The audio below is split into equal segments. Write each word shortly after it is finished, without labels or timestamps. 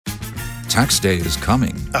Tax day is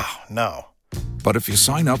coming. Oh, no. But if you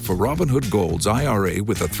sign up for Robinhood Gold's IRA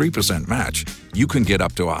with a 3% match, you can get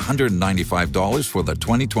up to $195 for the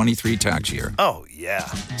 2023 tax year. Oh, yeah.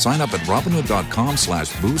 Sign up at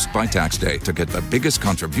Robinhood.com/boost by tax day to get the biggest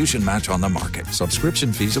contribution match on the market.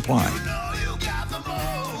 Subscription fees apply.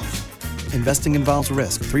 Investing involves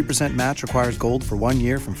risk. 3% match requires gold for 1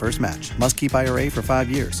 year from first match. Must keep IRA for 5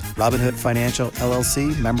 years. Robinhood Financial,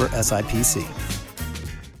 LLC, member SIPC.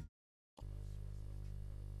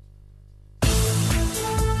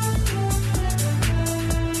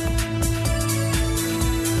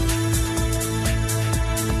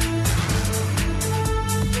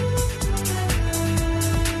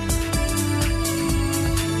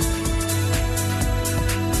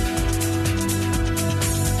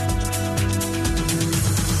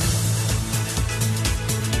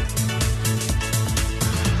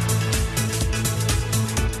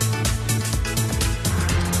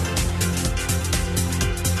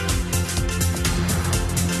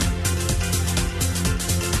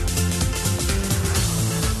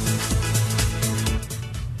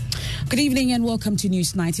 Good evening and welcome to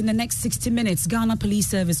Newsnight. In the next 60 minutes, Ghana Police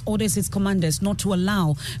Service orders its commanders not to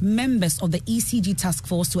allow members of the ECG task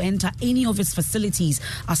force to enter any of its facilities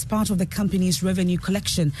as part of the company's revenue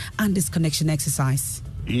collection and disconnection exercise.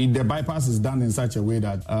 The bypass is done in such a way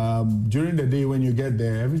that during the day when you get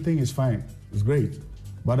there, everything is fine. It's great.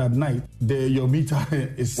 But at night, your meter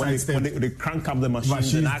is when they crank up the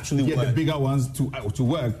machines and actually get work. the bigger ones to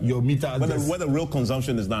work. Your meter where the real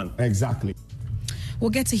consumption is done. Exactly. We'll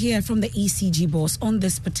get to hear from the ECG boss on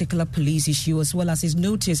this particular police issue, as well as his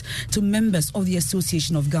notice to members of the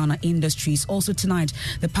Association of Ghana Industries. Also tonight,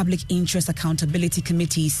 the Public Interest Accountability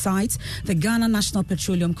Committee cites the Ghana National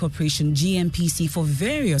Petroleum Corporation, GNPC, for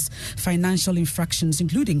various financial infractions,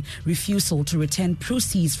 including refusal to return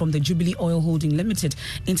proceeds from the Jubilee Oil Holding Limited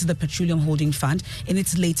into the Petroleum Holding Fund in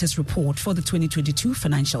its latest report for the 2022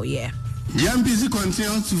 financial year. GNPC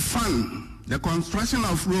continues to fund the construction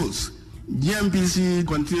of roads. GNPC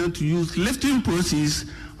continue to use lifting proceeds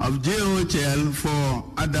of JOHL for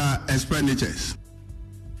other expenditures.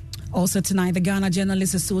 Also tonight, the Ghana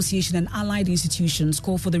Journalists Association and allied institutions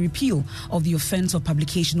call for the repeal of the offence of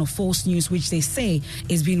publication of false news, which they say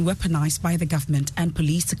is being weaponized by the government and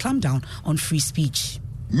police to clamp down on free speech.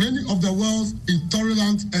 Many of the world's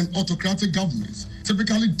intolerant and autocratic governments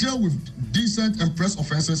typically deal with decent and press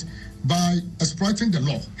offences by exploiting the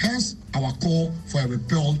law. Hence, our call for a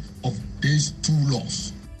repeal of these two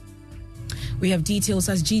laws. We have details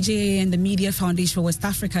as GJA and the Media Foundation for West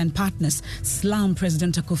Africa and partners slam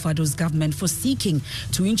President Akufo-Addo's government for seeking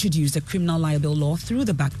to introduce the criminal libel law through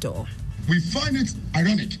the back door. We find it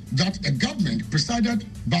ironic that a government presided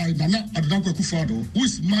by Nana Addo Akufo-Addo, who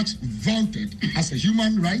is much vaunted as a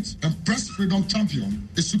human rights and press freedom champion,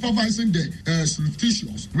 is supervising the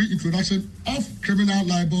surreptitious reintroduction of criminal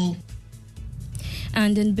libel.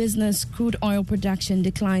 And in business, crude oil production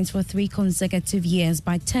declines for 3 consecutive years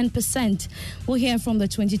by 10%. We'll hear from the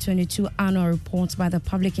 2022 annual report by the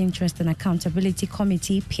Public Interest and Accountability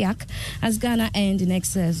Committee, PIAC, as Ghana earned in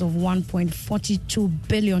excess of $1.42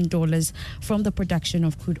 billion from the production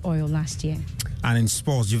of crude oil last year. And in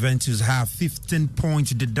sports, Juventus have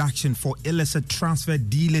 15-point deduction for illicit transfer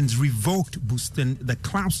dealings revoked, boosting the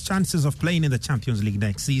club's chances of playing in the Champions League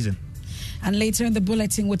next season. And later in the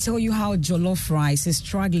bulletin, we'll tell you how jollof rice is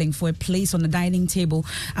struggling for a place on the dining table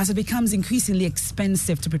as it becomes increasingly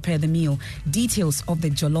expensive to prepare the meal. Details of the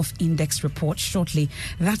Jollof Index report shortly.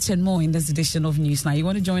 That and more in this edition of News Now. You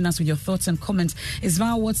want to join us with your thoughts and comments? It's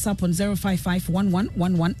via WhatsApp on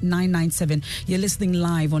 055-1111-997. You're listening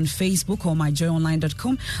live on Facebook or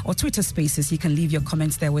myjoyonline.com or Twitter Spaces. You can leave your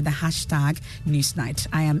comments there with the hashtag Newsnight.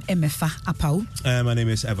 I am Emefa Apau. My name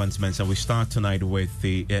is Evans Mensah. We start tonight with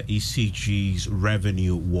the ECG's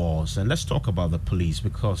revenue wars, and let's talk about the police,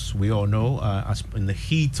 because we all know as in the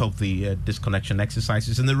heat of the disconnection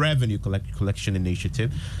exercises and the revenue collection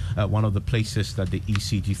initiative, one of the places that the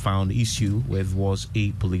ECG found issue with was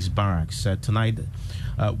a police barracks. Tonight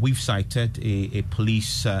we've cited a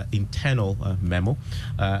police internal memo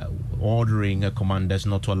ordering commanders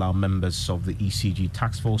not to allow members of the ECG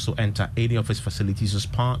task force to enter any of its facilities as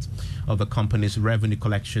part of the company's revenue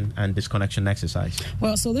collection and disconnection exercise.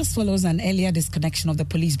 Well, so this follows an earlier disconnection of the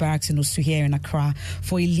police barracks in Osu here in Accra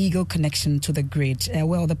for illegal connection to the grid.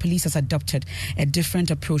 The police has adopted a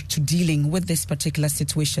different approach to dealing with this particular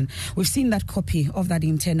situation. We've seen that copy of that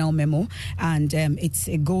internal memo, and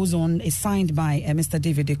it goes on. It's signed by Mr.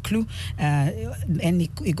 David Eklu, and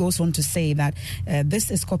it goes on to say that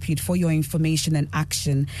this is copied for your information and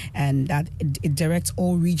action, and that it directs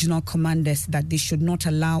all regional commanders that they should not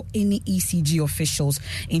allow any ECG officials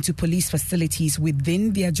into police facilities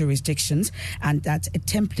within their jurisdictions, and that a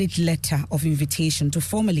template letter of invitation to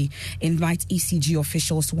formally invite ECG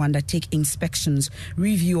officials to undertake inspections,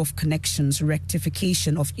 review of connections,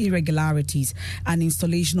 rectification of irregularities, and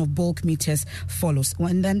installation of bulk meters follows.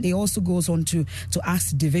 And then they also goes on to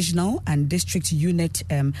ask divisional and district unit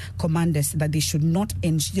commanders that they should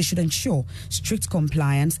ensure strict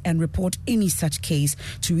compliance and report any such case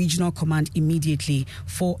to regional command immediately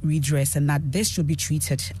for redress, and that this should be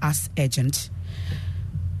treated as urgent.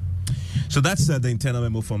 So that's the internal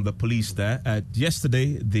memo from the police there.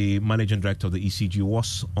 Yesterday, the managing director of the ECG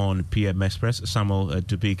was on PM Express, Samuel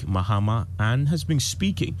Dubik Mahama, and has been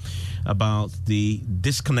speaking about the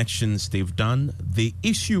disconnections they've done. The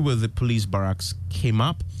issue with the police barracks came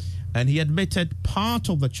up, and he admitted part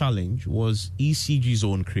of the challenge was ECG's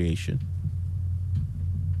own creation.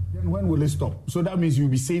 Then when will it stop? So that means you'll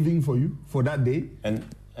be saving for you for that day?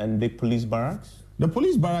 And the police barracks? The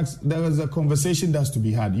police barracks, there is a conversation that's to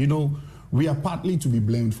be had. You know, we are partly to be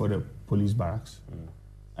blamed for the police barracks.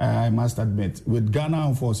 I must admit, with Ghana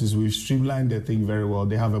Armed Forces, we've streamlined the thing very well.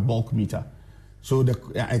 They have a bulk meter. So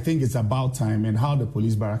I think it's about time, and how the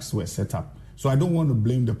police barracks were set up. So I don't want to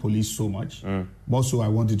blame the police so much. Also, I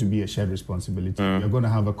want it to be a shared responsibility. We're going to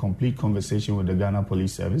have a complete conversation with the Ghana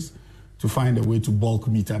Police Service to find a way to bulk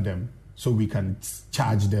meter them so we can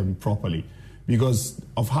charge them properly. Because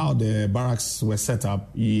of how the barracks were set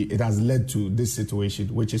up, it has led to this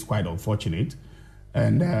situation, which is quite unfortunate.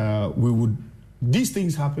 And these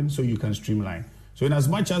things happen so you can streamline. So in as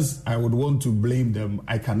much as I would want to blame them,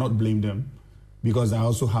 I cannot blame them, because I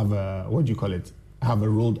also have I have a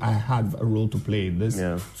role to play in this.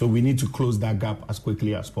 Yeah. So we need to close that gap as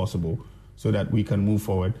quickly as possible so that we can move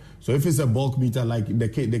forward. So if it's a bulk meter, like the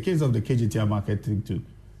case of the KGTR market thing too,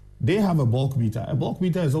 they have a bulk meter. A bulk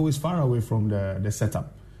meter is always far away from the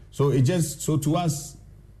setup. So to us,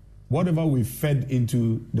 whatever we fed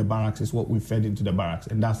into the barracks is what we fed into the barracks,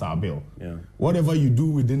 and that's our bill. Yeah. Whatever you do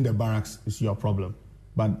within the barracks is your problem,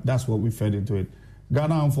 but that's what we fed into it.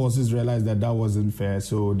 Ghana Armed Forces realized that wasn't fair,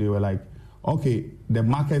 so they were like, okay, the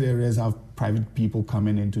market areas have private people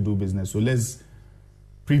coming in to do business, so let's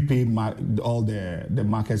prepay all the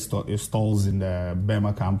market stalls in the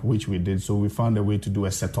Burma camp, which we did. So we found a way to do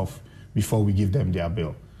a set-off before we give them their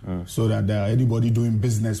bill, so that anybody doing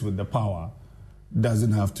business with the power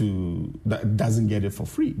doesn't get it for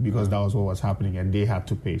free, because that was what was happening, and they had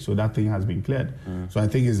to pay. So that thing has been cleared. So I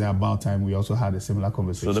think it's about time we also had a similar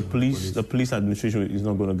conversation. So the police administration is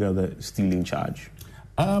not going to get the stealing charge.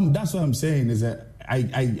 That's what I'm saying. Is that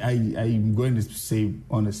I'm going to say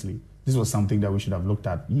honestly, this was something that we should have looked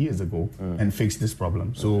at years ago and fixed this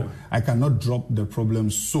problem. So I cannot drop the problem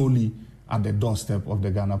solely at the doorstep of the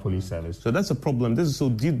Ghana Police Service. So that's a problem. This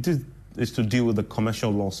is to deal with the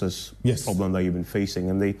commercial losses problem that you've been facing.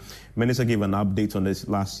 And the minister gave an update on this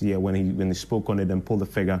last year when he spoke on it and pulled the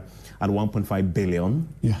figure at 1.5 billion.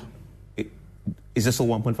 Yeah. Is this a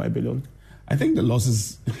 1.5 billion? I think the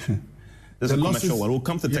losses... There's a commercial one. We'll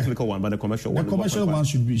come to the technical one, but the commercial one. The commercial one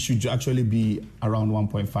should actually be around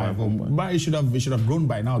 1.5. But it should have grown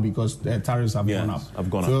by now, because the tariffs have gone up.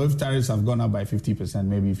 So if tariffs have gone up by 50%,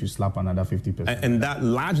 maybe if you slap another 50%. And that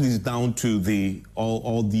largely is down to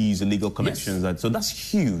all these illegal connections. So that's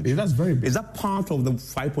huge. That's very big. Is that part of the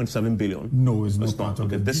 5.7 billion? No, it's not part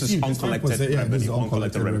of it. This is uncollected revenue. This is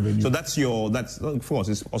uncollected revenue. So that's of course,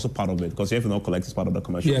 it's also part of it, because if you not collect, it's part of the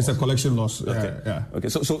commercial. Yeah, it's a collection loss. Okay.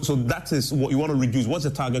 So that is what you want to reduce. What's the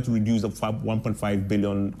target to reduce the 1.5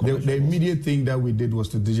 billion? The immediate thing that we did was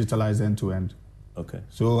to digitalize end-to-end. Okay.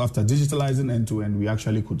 So after digitalizing end-to-end, we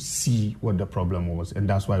actually could see what the problem was, and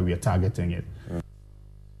that's why we are targeting it.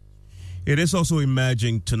 It is also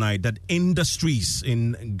emerging tonight that industries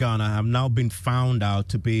in Ghana have now been found out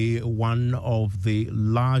to be one of the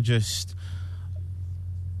largest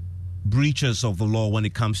breaches of the law when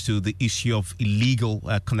it comes to the issue of illegal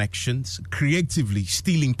connections, creatively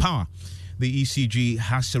stealing power. The ECG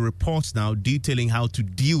has a report now detailing how to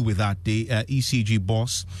deal with that. The ECG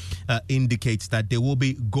boss indicates that they will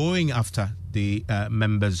be going after the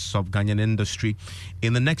members of Ghanaian industry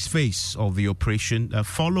in the next phase of the operation,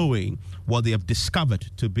 following what they have discovered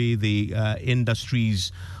to be the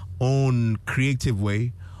industry's own creative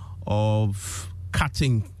way of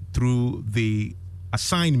cutting through the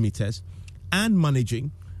assigned meters and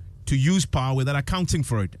managing to use power without accounting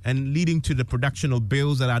for it and leading to the production of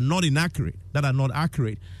bills that are not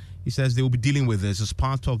accurate. He says they will be dealing with this as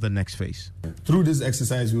part of the next phase. Through this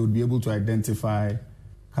exercise, we would be able to identify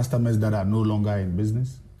customers that are no longer in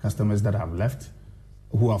business, customers that have left,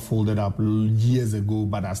 who are folded up years ago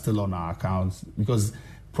but are still on our accounts, because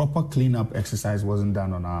proper cleanup exercise wasn't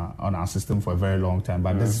done on our system for a very long time.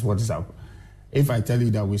 But this is what is up. If I tell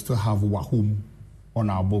you that we still have Wahoo on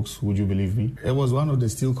our books, would you believe me? It was one of the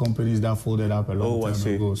steel companies that folded up a long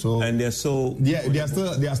time ago. So, and they're so they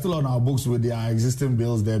are still on our books with their existing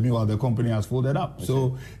bills there. Meanwhile, the company has folded up.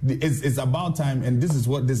 So it's about time, and this is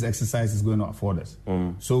what this exercise is going to afford us.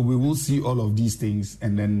 So we will see all of these things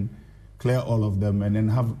and then clear all of them and then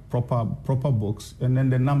have proper books, and then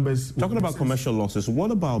the numbers. Talking about commercial losses,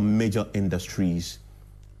 what about major industries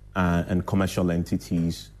and commercial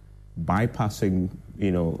entities bypassing,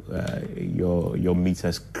 your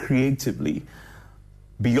meters creatively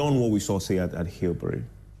beyond what we saw, say, at Hillbury,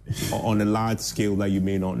 on a large scale that you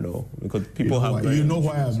may not know? Because people have... You know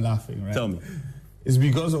why I'm laughing, right? Tell me. It's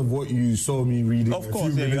because of what you saw me reading. Of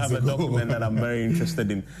course, you have a document that I'm very interested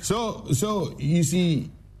in. So you see,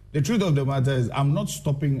 the truth of the matter is I'm not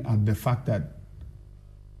stopping at the fact that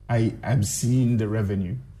I'm seeing the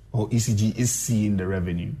revenue, or ECG is seeing the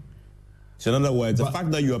revenue. So in other words, the fact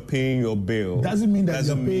that you are paying your bill doesn't mean that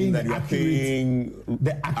you're paying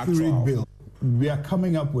the accurate bill. We are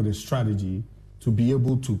coming up with a strategy to be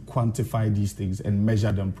able to quantify these things and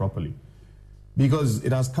measure them properly. Because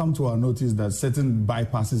it has come to our notice that certain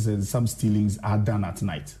bypasses and some stealings are done at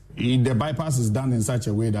night. The bypass is done in such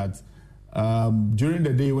a way that during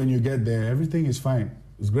the day when you get there, everything is fine.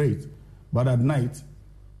 It's great. But at night,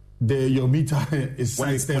 your meter is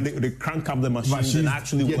when they crank up the machines and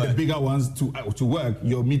actually get work. The bigger ones to work.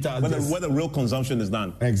 Your meter where the real consumption is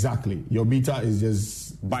done. Exactly. Your meter is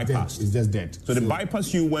just bypassed. It's just dead. So they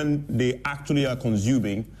bypass you when they actually are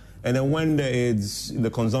consuming, and then when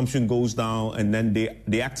the consumption goes down, and then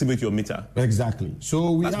they activate your meter. Exactly.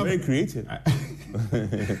 So that's very creative.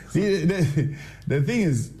 See, the thing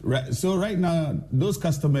is, right now, those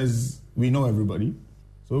customers, we know everybody.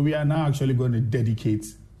 So we are now actually going to dedicate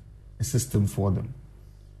a system for them.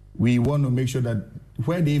 We want to make sure that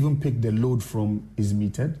where they even pick the load from is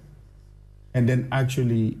metered, and then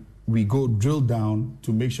actually we go drill down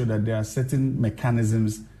to make sure that there are certain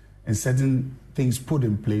mechanisms and certain things put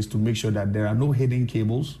in place to make sure that there are no hidden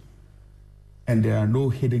cables and there are no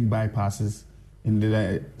hidden bypasses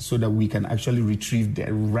so that we can actually retrieve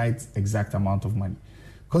the right exact amount of money.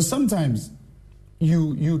 Because sometimes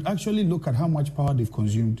you actually look at how much power they've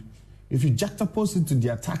consumed. If you juxtapose it to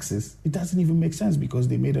their taxes, it doesn't even make sense because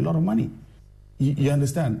they made a lot of money. You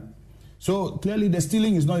understand? So clearly the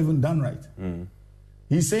stealing is not even done right.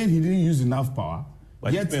 He's saying he didn't use enough power.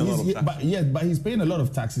 But he's paying a lot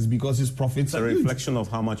of taxes because his profits are a reflection of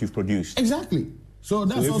how much you've produced. Exactly. So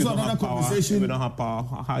that's also another conversation. If we don't have power,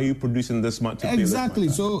 how are you producing this much? Exactly.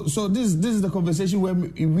 So this is the conversation where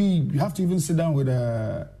we have to even sit down with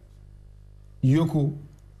Yoko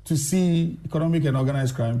to see economic and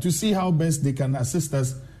organized crime, to see how best they can assist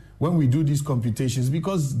us when we do these computations,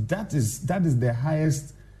 because that is the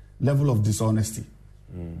highest level of dishonesty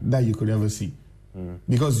that you could ever see.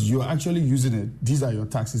 Because you're actually using it. These are your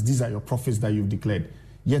taxes, these are your profits that you've declared.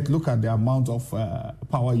 Yet look at the amount of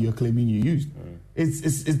power you're claiming you used.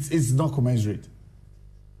 It's not commensurate.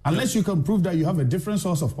 Unless you can prove that you have a different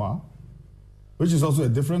source of power, which is also a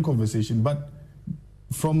different conversation. But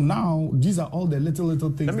from now, these are all the little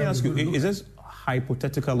things. Let me ask you, is this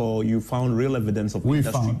hypothetical or you found real evidence of the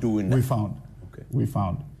industry doing that? We found. Okay. We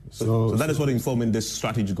found. So that is what informing this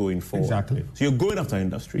strategy going forward. Exactly. So you're going after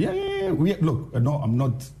industry. Yeah. Look, no, I'm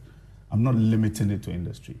not limiting it to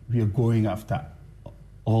industry. We are going after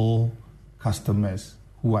all customers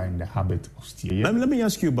who are in the habit of stealing. Let me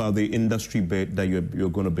ask you about the industry bit that you're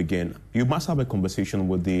going to begin. You must have a conversation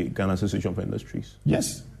with the Ghana Association for Industries.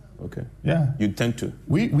 Yes. Okay. Yeah. You intend to?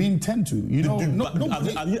 We intend to.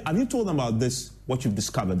 Have you told them about this, what you've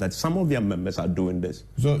discovered, that some of their members are doing this?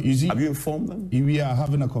 So you see, have you informed them? We are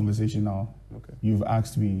having a conversation now. Okay. You've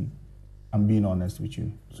asked me, I'm being honest with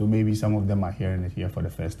you. So maybe some of them are hearing it here for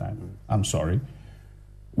the first time. I'm sorry.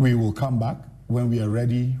 We will come back. When we are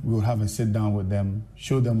ready, we will have a sit down with them,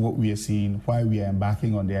 show them what we are seeing, why we are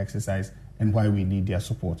embarking on the exercise, and why we need their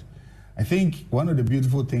support. I think one of the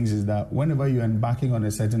beautiful things is that whenever you're embarking on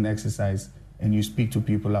a certain exercise and you speak to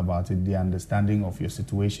people about it, the understanding of your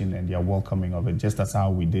situation and their welcoming of it, just as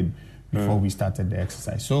how we did before we started the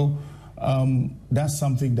exercise. So that's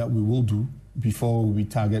something that we will do. before we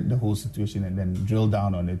target the whole situation and then drill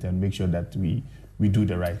down on it and make sure that we do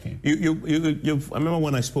the right thing. I remember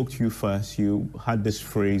when I spoke to you first, you had this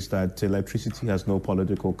phrase that electricity has no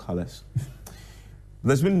political colors.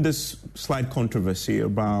 There's been this slight controversy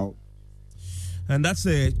about... And that's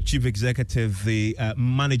the chief executive, the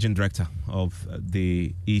managing director of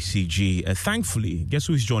the ECG. Thankfully, guess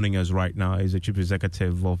who's joining us right now is the chief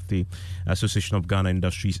executive of the Association of Ghana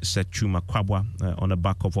Industries, Setchuma Kwabwa, on the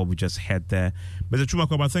back of what we just heard there. Mr. Chuma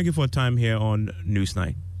Kwabwa, thank you for your time here on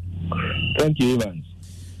Newsnight. Thank you, Evans.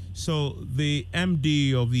 So the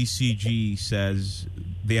MD of ECG says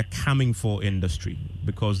they are coming for industry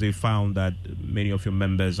because they found that many of your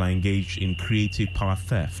members are engaged in creative power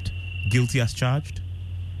theft. Guilty as charged?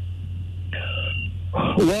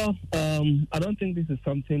 Well, I don't think this is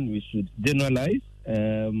something we should generalize.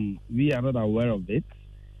 We are not aware of it.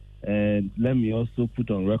 And let me also put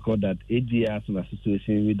on record that AGI as an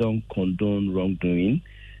association, we don't condone wrongdoing.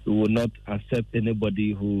 We will not accept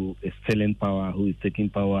anybody who is selling power, who is taking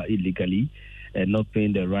power illegally and not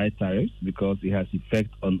paying the right tariffs, because it has effect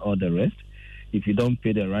on all the rest. If you don't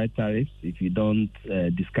pay the right tariffs, if you don't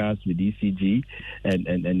discuss with ECG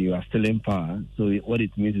and you are stealing power, so what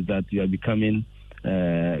it means is that you are becoming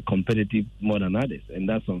competitive more than others, and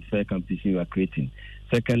that's unfair competition you are creating.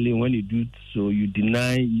 Secondly, when you do so, you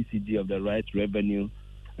deny ECG of the right revenue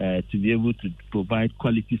to be able to provide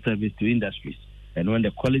quality service to industries. And when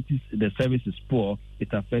the service is poor, it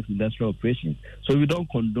affects industrial operations. So we don't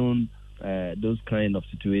condone those kind of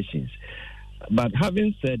situations. But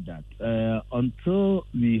having said that, until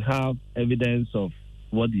we have evidence of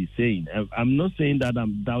what he's saying, I'm not saying that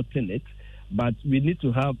I'm doubting it, but we need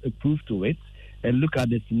to have a proof to it and look at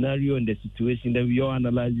the scenario and the situation, then we all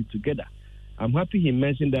analyze it together. I'm happy he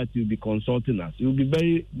mentioned that he'll be consulting us. We'll be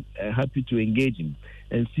very happy to engage him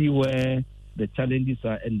and see where the challenges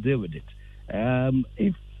are and deal with it.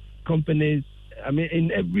 If companies,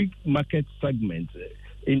 in every market segment,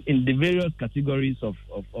 in the various categories of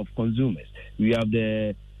consumers, we have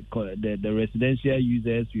the residential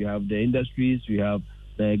users, we have the industries, we have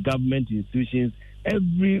the government institutions.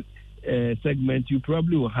 Every segment, you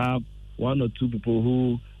probably will have one or two people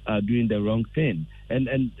who are doing the wrong thing.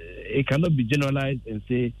 And it cannot be generalized and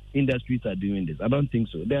say industries are doing this. I don't think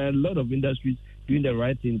so. There are a lot of industries doing the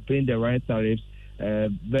right thing, paying the right tariffs,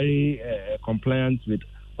 very compliant with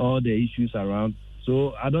all the issues around.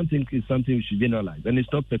 So I don't think it's something we should generalize. And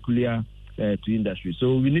it's not peculiar to industry.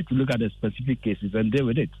 So we need to look at the specific cases and deal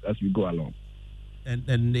with it as we go along.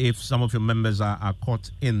 And if some of your members are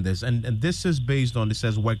caught in this, and this is based on, it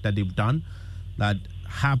says, work that they've done that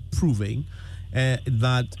have proving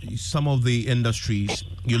that some of the industries,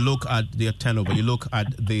 you look at their turnover, you look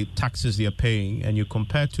at the taxes they're paying, and you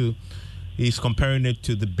compare to, he's comparing it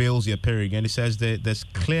to the bills they're paying, and he says there's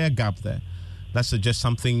clear gap there. That suggests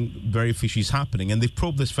something very fishy is happening. And they've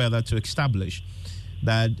probed this further to establish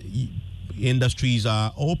that industries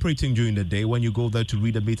are operating during the day. When you go there to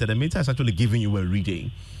read the meter is actually giving you a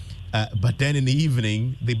reading. But then in the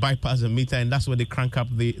evening, they bypass the meter, and that's when they crank up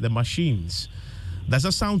the machines. Does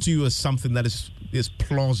that sound to you as something that is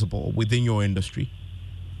plausible within your industry?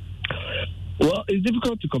 Well, it's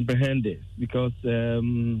difficult to comprehend this because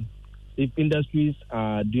if industries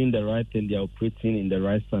are doing the right thing, they're operating in the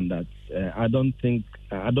right standards, I don't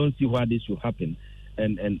see why this should happen.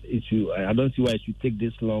 And I don't see why it should take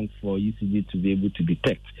this long for ECG to be able to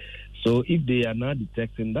detect. So if they are not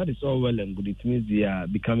detecting, that is all well and good. It means they are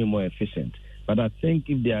becoming more efficient. But I think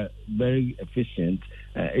if they are very efficient,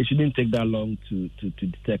 it shouldn't take that long to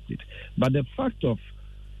detect it. But the fact of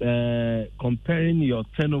comparing your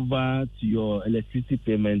turnover to your electricity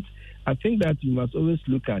payment, I think that you must always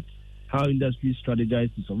look at how industries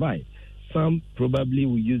strategize to survive. Some probably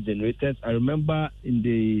will use generators. I remember in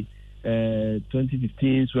the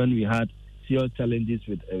 2015s when we had serious challenges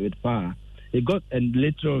with power, and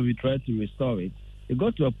later on we tried to restore it. It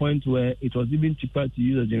got to a point where it was even cheaper to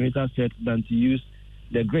use a generator set than to use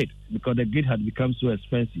the grid, because the grid had become so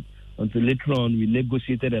expensive. Until later on we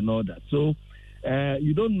negotiated and all that. So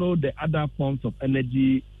you don't know the other forms of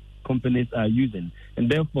energy companies are using, and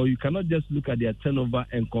therefore you cannot just look at their turnover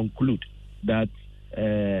and conclude that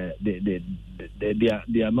they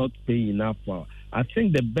are not paying enough power. I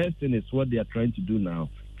think the best thing is what they are trying to do now: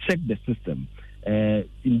 check the system,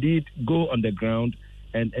 indeed go on the ground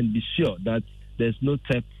and be sure that there's no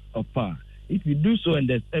theft of power. If you do so and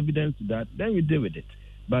there's evidence to that, then we deal with it.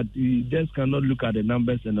 But you just cannot look at the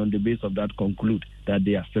numbers and on the basis of that conclude that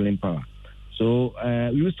they are stealing power. So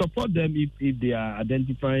we will support them if they are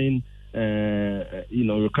identifying,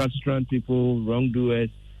 recalcitrant people, wrongdoers.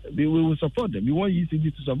 We will support them. We want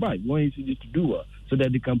ECG to survive. We want ECG to do well. so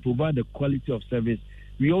that they can provide the quality of service.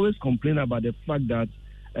 We always complain about the fact that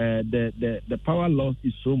the power loss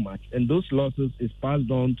is so much, and those losses is passed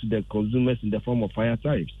on to the consumers in the form of higher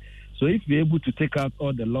tariffs. So if we're able to take out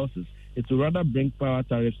all the losses, it will rather bring power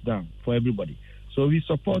tariffs down for everybody. So we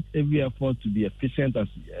support every effort to be efficient as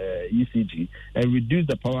ECG and reduce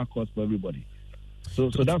the power cost for everybody. So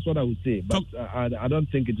that's what I would say. But I don't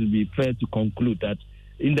think it would be fair to conclude that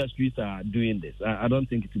industries are doing this. I don't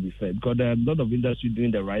think it would be fair, because there are a lot of industries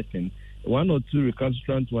doing the right thing. One or two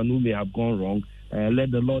recalcitrant ones who may have gone wrong,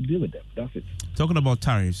 let the law deal with them. That's it. Talking about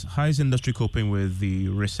tariffs, how is industry coping with the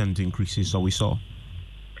recent increases that we saw?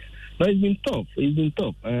 No, it's been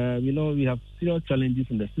tough. We have serious challenges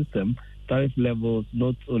in the system. Tariff levels,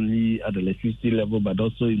 not only at the electricity level, but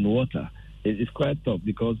also in water. It's quite tough,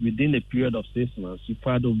 because within a period of 6 months, we've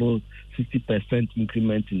had over 60%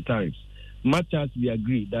 increment in tariffs. Much as we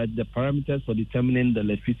agree that the parameters for determining the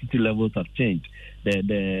electricity levels have changed,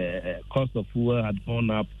 the cost of fuel had gone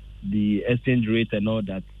up, the exchange rate and all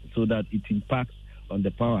that, so that it impacts on the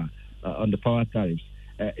power tariffs.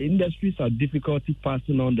 Industries have difficulty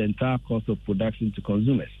passing on the entire cost of production to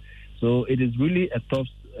consumers. So it is really a tough,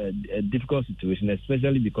 difficult situation,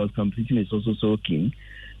 especially because competition is also so keen.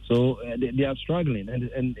 So they are struggling,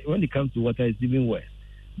 and when it comes to water, it's even worse.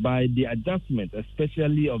 By the adjustment,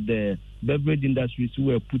 especially of the beverage industries who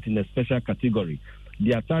were put in a special category,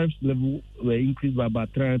 their tariffs level were increased by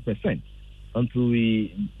about 300%. Until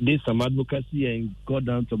we did some advocacy and got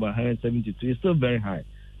down to about 172. It's still very high.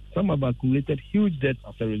 Some have accumulated huge debts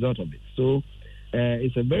as a result of it. So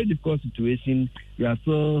it's a very difficult situation. We are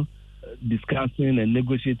still discussing and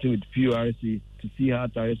negotiating with PURC to see how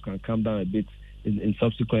tariffs can come down a bit in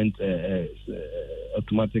subsequent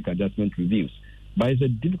automatic adjustment reviews. But it's a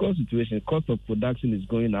difficult situation. The cost of production is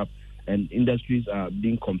going up, and industries are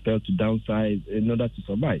being compelled to downsize in order to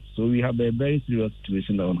survive. So we have a very serious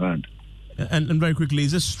situation on hand. And very quickly,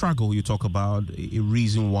 is this struggle you talk about a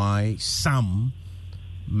reason why some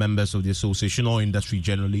members of the association or industry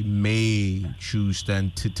generally may choose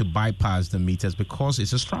then to bypass the meters because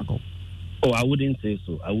it's a struggle? Oh, I wouldn't say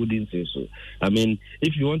so. I mean,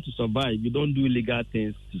 if you want to survive, you don't do illegal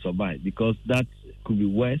things to survive, because that could be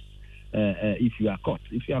worse if you are caught.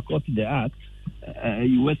 If you are caught in the act,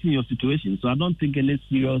 you worsen your situation. So I don't think any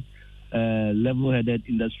serious level-headed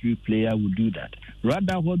industry player would do that.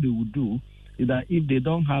 Rather, what they would do is that if they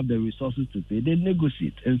don't have the resources to pay, they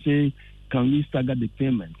negotiate and say, can we stagger the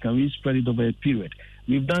payment? Can we spread it over a period?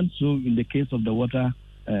 We've done so in the case of the water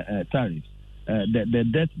tariffs. The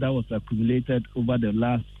debt that was accumulated over the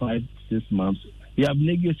last 5-6 months, we have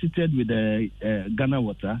negotiated with Ghana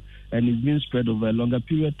Water, and it's been spread over a longer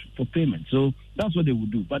period for payment. So that's what they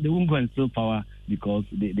would do. But they won't go and sell power because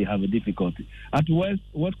they have a difficulty. At worst,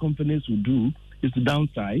 what companies will do is to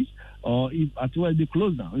downsize, or if at worst they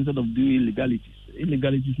close down instead of doing illegalities.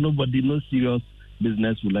 Illegalities, no serious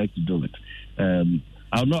business would like to do it.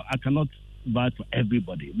 I cannot vouch for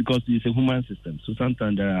everybody, because it's a human system. So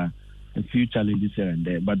sometimes there are a few challenges here and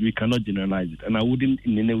there, but we cannot generalize it. And I wouldn't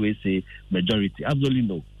in any way say majority. Absolutely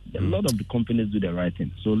no. A lot of the companies do the right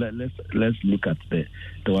thing. So let's look at the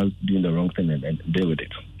ones doing the wrong thing and deal with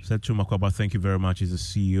it. Setu Makwaba, thank you very much. He's the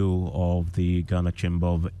CEO of the Ghana Chamber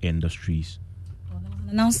of Industries.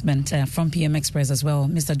 Announcement from PM Express as well.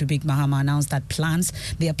 Mr. Dubik Mahama announced that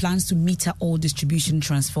there are plans to meter all distribution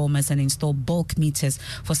transformers and install bulk meters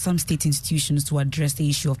for some state institutions to address the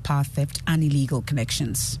issue of power theft and illegal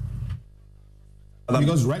connections.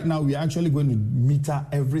 Because right now we are actually going to meter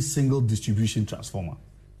every single distribution transformer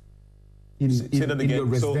in the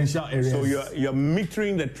residential areas. So you're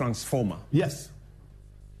metering the transformer? Yes.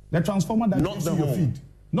 The transformer that not gives the you your home. feed.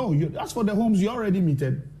 No, that's for the homes you already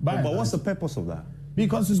metered. But what's the purpose of that?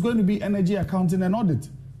 Because it's going to be energy accounting and audit.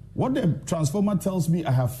 What the transformer tells me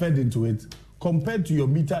I have fed into it, compared to your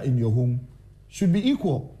meter in your home, should be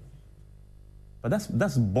equal. But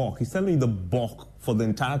that's bulk. He's telling you the bulk for the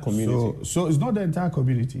entire community. So it's not the entire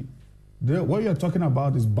community. What you're talking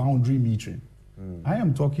about is boundary metering. I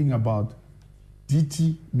am talking about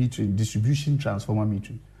DT metering, distribution transformer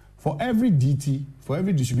metering. For every DT, for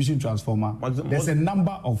every distribution transformer, there's a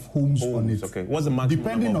number of homes on it. Okay. What's the maximum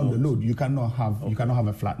depending on the load? You cannot have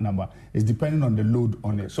a flat number. It's depending on the load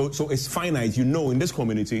on it. So it's finite. In this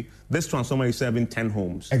community, this transformer is serving 10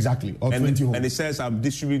 homes. Exactly, or 20 homes. And it says I've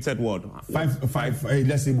distributed what? Five.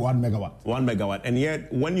 Let's say 1 megawatt. 1 megawatt. And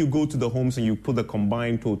yet, when you go to the homes and you put the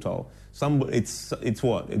combined total, it's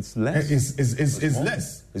what? It's less. It's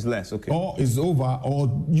less. It's less. Okay. Or it's over.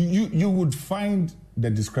 Or you would find the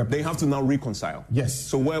discrepancy. They have to now reconcile. Yes.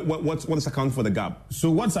 So what is accounting for the gap? So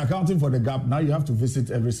what's accounting for the gap? Now you have to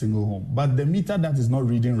visit every single home. But the meter that is not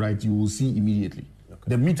reading right, you will see immediately.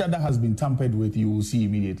 The meter that has been tampered with, you will see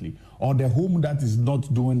immediately. Or the home that is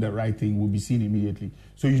not doing the right thing will be seen immediately.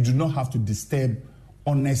 So you do not have to disturb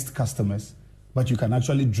honest customers, but you can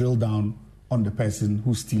actually drill down on the person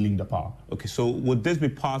who's stealing the power. Okay, so would this be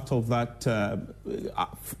part of that? Are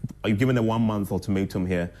you given a 1 month ultimatum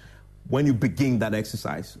here? When you begin that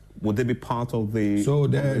exercise, would they be part of the? So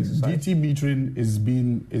the DT metering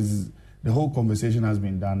the whole conversation has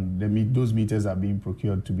been done. Those meters are being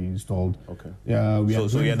procured to be installed. Okay. We are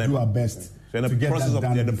going to do our best to get that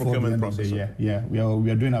done before the end of the year. Yeah, we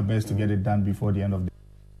are doing our best to get it done before the end of the year.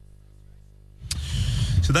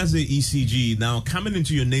 So that's the ECG. Now, coming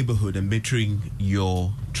into your neighborhood and metering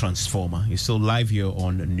your transformer. It's still live here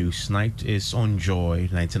on Newsnight. It's on Joy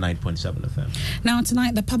 99.7 FM. Now,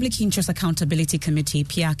 tonight, the Public Interest Accountability Committee,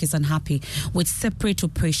 PIAC, is unhappy with separate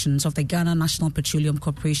operations of the Ghana National Petroleum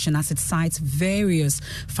Corporation as it cites various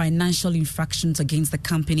financial infractions against the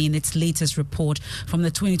company in its latest report from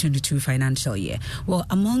the 2022 financial year. Well,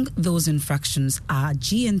 among those infractions are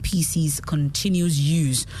GNPC's continuous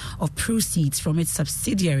use of proceeds from its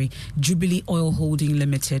subsidiary, Jubilee Oil Holding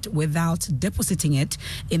Limited, without depositing it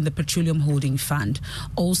in the Petroleum Holding Fund.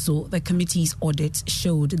 Also, the committee's audit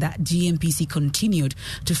showed that GNPC continued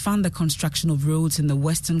to fund the construction of roads in the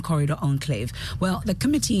Western Corridor Enclave. Well, the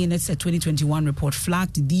committee in its 2021 report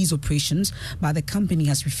flagged these operations, but the company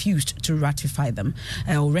has refused to ratify them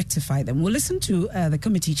or rectify them. We'll listen to the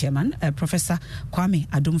committee chairman, Professor Kwame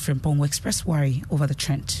Adom-Frimpong, who expressed worry over the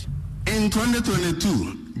trend. In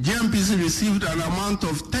 2022, GNPC received an amount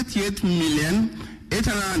of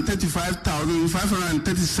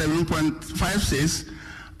 38,835,537.56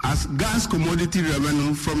 as gas commodity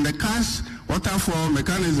revenue from the cash waterfall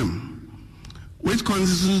mechanism, which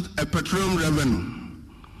constitutes a petroleum revenue.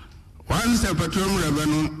 Once a petroleum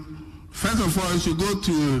revenue, first of all, it should go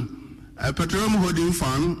to a petroleum holding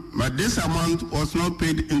fund, but this amount was not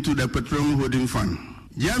paid into the petroleum holding fund.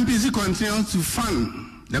 GNPC continues to fund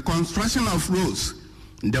the construction of roads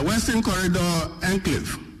in the Western Corridor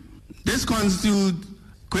Enclave. This constitutes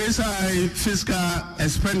quasi-fiscal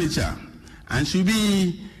expenditure and should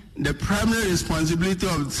be the primary responsibility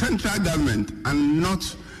of the central government and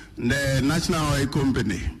not the National Oil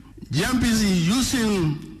Company. GNPC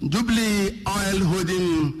using Jubilee Oil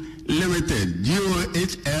Holding Limited,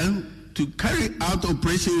 GOHL, to carry out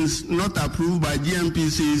operations not approved by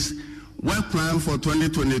GNPC's work plan for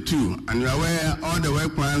 2022, and you are aware all the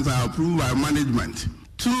work plans are approved by management.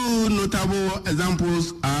 Two notable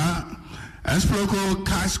examples are Esproco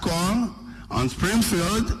cash call on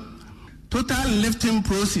Springfield, total lifting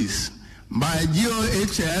process by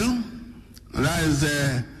GOHL, that is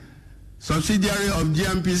a subsidiary of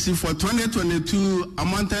GNPC for 2022,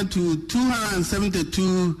 amounted to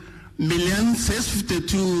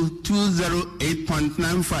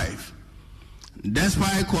 272,652,208.95.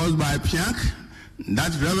 Despite caused by PIAC,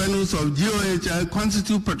 that revenues of GOHL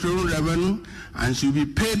constitute petroleum revenue and should be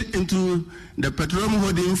paid into the Petroleum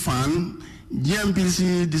Holding Fund,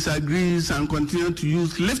 GNPC disagrees and continues to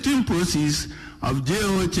use lifting proceeds of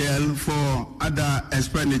GOHL for other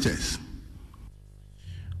expenditures.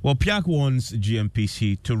 Well, PIAC wants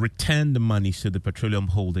GNPC to return the money to the Petroleum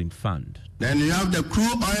Holding Fund. Then you have the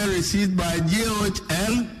crude oil received by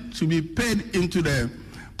GOHL to be paid into the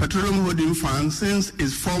Petroleum Holding Fund since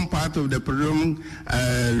it's formed part of the petroleum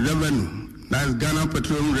revenue. That's Ghana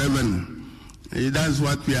Petroleum Revenue. That's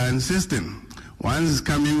what we are insisting. Once it's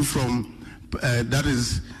coming from, that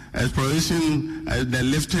is exploration, the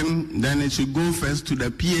lifting, then it should go first to the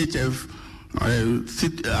PHF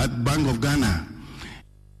at Bank of Ghana.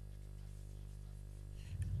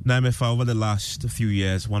 Now, over the last few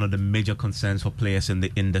years, one of the major concerns for players in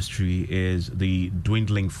the industry is the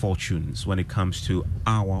dwindling fortunes when it comes to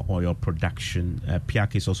our oil production.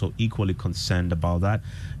 PIAC is also equally concerned about that.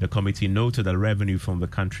 The committee noted that revenue from the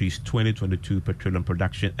country's 2022 petroleum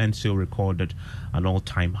production and sale recorded an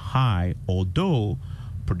all-time high, although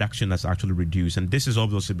production has actually reduced, and this is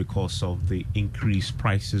obviously because of the increased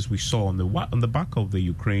prices we saw on the back of the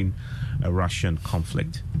Ukraine-Russian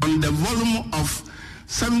conflict. On the volume of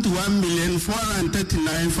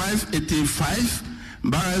 71,439,585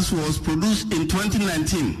 barrels was produced in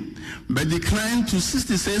 2019, but declined to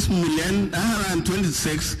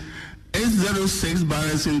 66,926,806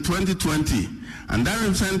 barrels in 2020, and that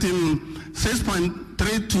representing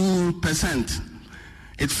 6.32%.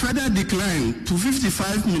 It further declined to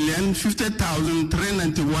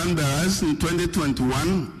 55,050,391 barrels in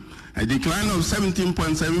 2021, a decline of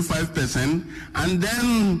 17.75%, and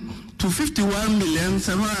then to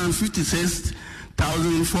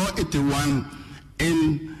 51,756,481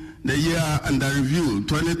 in the year under review,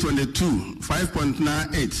 2022,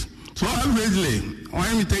 5.98. So averagely,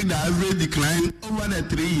 when we take the average decline over the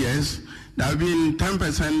 3 years, there have been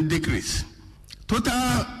 10% decrease.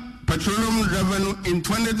 Total petroleum revenue in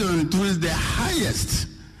 2022 is the highest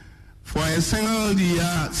for a single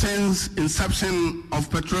year since inception of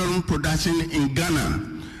petroleum production in Ghana,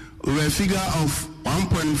 with a figure of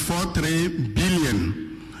 1.43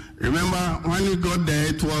 billion. Remember, when we got there,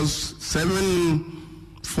 it was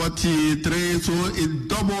 743, so it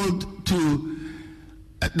doubled to,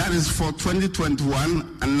 that is for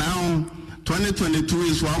 2021, and now 2022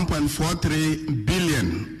 is 1.43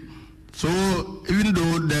 billion. So even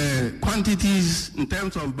though the quantities in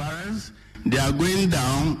terms of barrels, they are going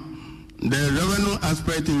down, the revenue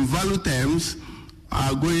aspect in value terms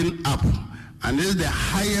are going up. And this is the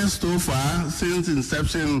highest so far since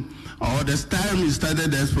inception or the time we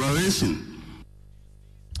started the exploration.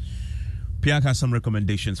 Piak has some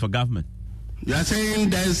recommendations for government. You are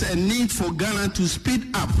saying there's a need for Ghana to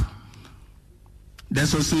speed up the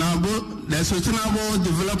sustainable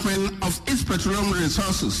development of its petroleum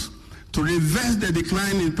resources to reverse the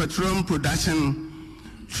decline in petroleum production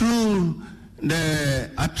through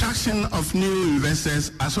the attraction of new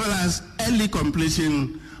investors as well as early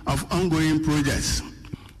completion of ongoing projects.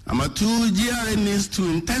 Number two, GRA needs to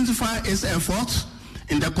intensify its efforts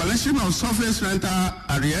in the collection of surface rental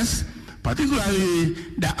arrears, particularly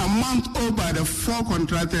the amount owed by the 4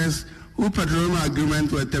 contractors whose petroleum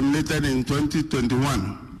agreements were terminated in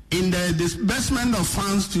 2021. In the disbursement of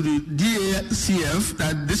funds to the DACF,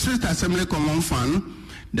 that District Assembly Common Fund,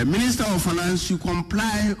 the Minister of Finance should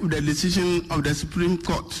comply with the decision of the Supreme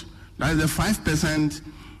Court. That is the 5%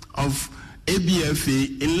 of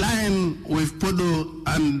ABFA in line with PODO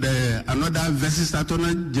and another versus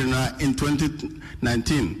Attorney General in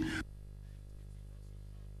 2019.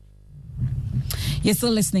 You're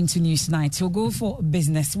still listening to News Tonight. We'll go for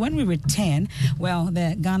business. When we return, well,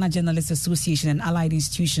 the Ghana Journalists Association and allied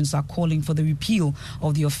institutions are calling for the repeal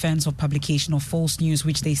of the offence of publication of false news,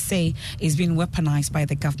 which they say is being weaponized by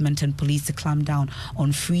the government and police to clamp down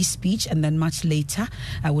on free speech. And then much later,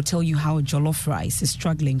 I will tell you how jollof rice is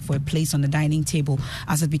struggling for a place on the dining table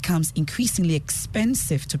as it becomes increasingly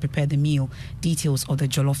expensive to prepare the meal. Details of the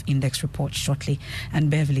Jollof Index report shortly.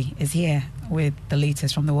 And Beverly is here with the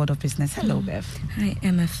latest from the world of business. Hello, Bev. Hi,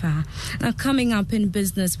 MFR. Now, coming up in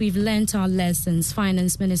business, we've learnt our lessons,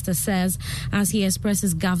 Finance Minister says, as he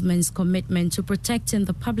expresses government's commitment to protecting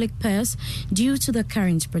the public purse due to the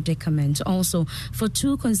current predicament. Also, for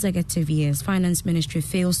 2 consecutive years, Finance Ministry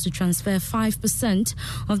fails to transfer 5%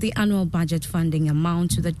 of the annual budget funding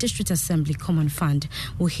amount to the District Assembly Common Fund.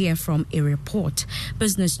 We'll hear from a report.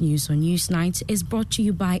 Business News on Newsnight is brought to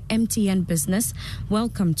you by MTN Business.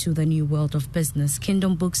 Welcome to the new world of business.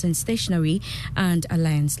 Kingdom Books and Stationery and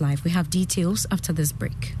Alliance Life. We have details after this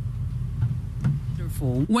break.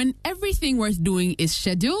 When everything worth doing is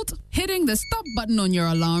scheduled, hitting the stop button on your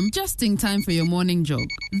alarm just in time for your morning jog.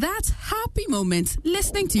 That happy moment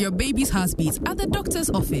listening to your baby's heartbeat at the doctor's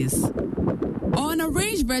office. Or an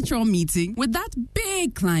arranged virtual meeting with that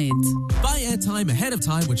big client. Buy airtime ahead of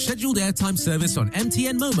time with scheduled airtime service on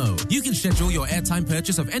MTN Momo. You can schedule your airtime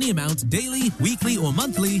purchase of any amount daily, weekly, or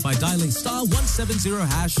monthly by dialing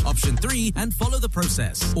 *170# option 3 and follow the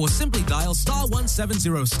process. Or simply dial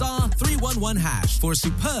 *170*311# for a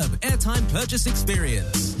superb airtime purchase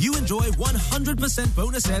experience. You enjoy 100%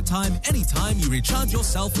 bonus airtime anytime you recharge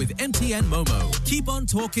yourself with MTN Momo. Keep on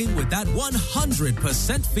talking with that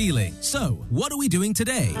 100% feeling. So, what are we doing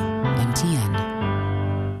today? MTN.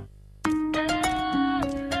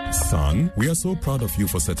 Son, we are so proud of you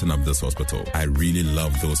for setting up this hospital. I really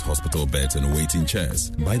love those hospital beds and waiting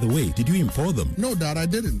chairs. By the way, did you import them? No, Dad, I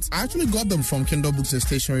didn't. I actually got them from Kingdom Books and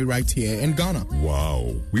Stationery right here in Ghana.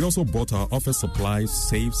 Wow. We also bought our office supplies,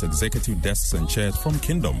 safes, executive desks and chairs from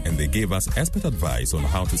Kingdom, and they gave us expert advice on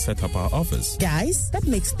how to set up our office. Guys, that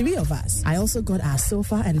makes 3 of us. I also got our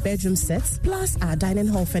sofa and bedroom sets, plus our dining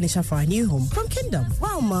hall furniture for our new home from Kingdom.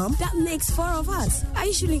 Wow, Mom, that makes 4 of us. I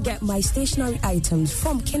usually get my stationery items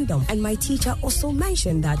from Kingdom, and my teacher also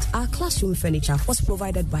mentioned that our classroom furniture was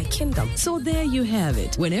provided by Kingdom. So there you have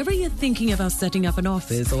it. Whenever you're thinking about setting up an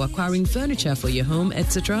office or acquiring furniture for your home,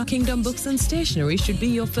 etc., Kingdom Books and Stationery should be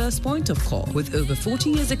your first point of call. With over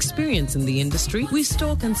 40 years' experience in the industry, we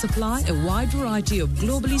stock and supply a wide variety of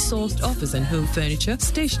globally sourced office and home furniture,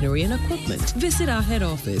 stationery, and equipment. Visit our head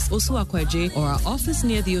office, Osu Akwaje, or our office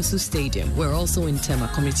near the Osu Stadium. We're also in Tema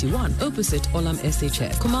Community 1, opposite Olam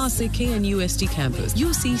SHS, Kumasi KNUST campus,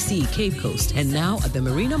 UCC Sea, Cape Coast, and now at the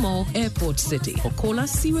Marina Mall, Airport City. Or call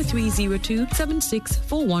us 0302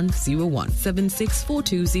 764101,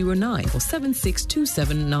 764209, or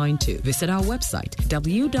 762792. Visit our website,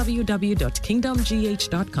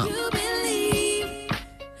 www.kingdomgh.com.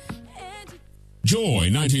 Joy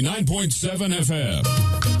 99.7 FM.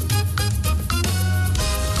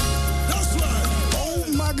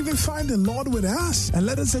 Magnify the Lord with us and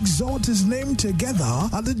let us exalt his name together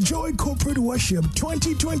at the Joy Corporate Worship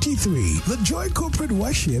 2023. The Joy Corporate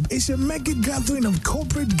Worship is a mega gathering of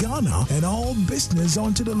corporate Ghana and all business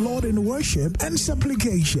unto the Lord in worship and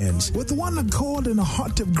supplications. With one accord and a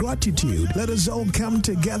heart of gratitude, let us all come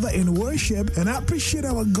together in worship and appreciate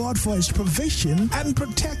our God for his provision and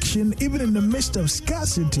protection even in the midst of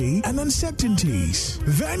scarcity and uncertainties.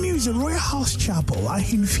 Venue is the Royal House Chapel,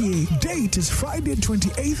 Ahinfie. Date is Friday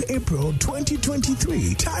 28th April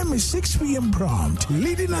 2023. Time is 6 p.m. prompt.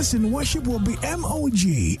 Leading us in worship will be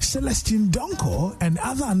MOG, Celestine Donko, and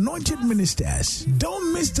other anointed ministers.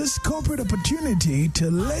 Don't miss this corporate opportunity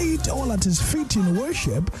to lay it all at his feet in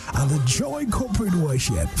worship at the Joy Corporate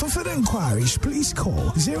Worship. For further inquiries, please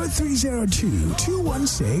call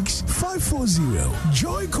 0302-216-540.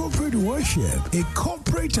 Joy Corporate Worship, a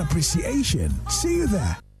corporate appreciation. See you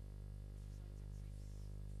there.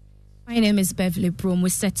 My name is Beverly Broom. We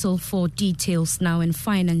settle for details now. And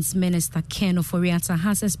Finance Minister Ken Ofori-Atta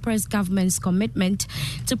has expressed government's commitment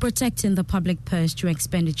to protecting the public purse through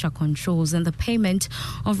expenditure controls and the payment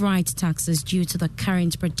of right taxes due to the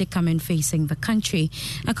current predicament facing the country.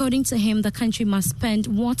 According to him, the country must spend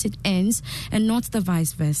what it earns and not the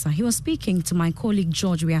vice versa. He was speaking to my colleague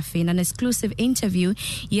George Weafe in an exclusive interview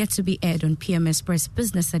yet to be aired on PM Express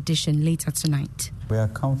Business Edition later tonight. We are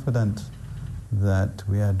confident that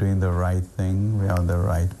we are doing the right thing, we are on the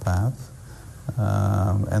right path.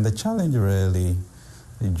 And the challenge really,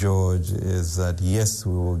 George, is that yes,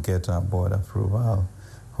 we will get our board approval,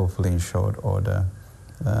 hopefully in short order.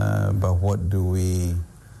 But what do we,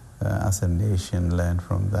 as a nation, learn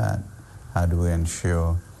from that? How do we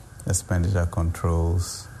ensure expenditure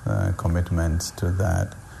controls, commitments to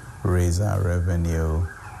that, raise our revenue,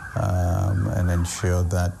 and ensure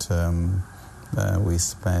that we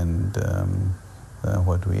spend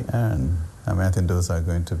what we earn? I mean, I think those are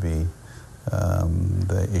going to be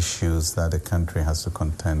the issues that the country has to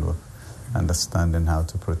contend with. Understanding how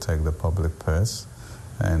to protect the public purse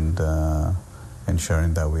and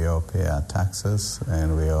ensuring that we all pay our taxes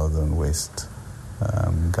and we all don't waste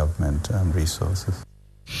government resources.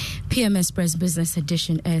 PM Express Business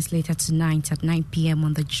Edition airs later tonight at 9 p.m.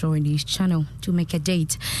 on the Joy News channel. To make a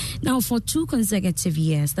date. Now, for 2 consecutive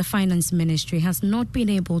years, the Finance Ministry has not been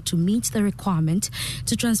able to meet the requirement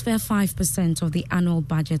to transfer 5% of the annual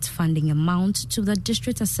budget funding amount to the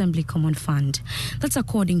District Assembly Common Fund. That's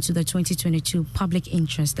according to the 2022 Public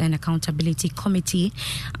Interest and Accountability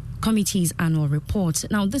Committee's annual report.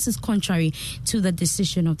 Now, this is contrary to the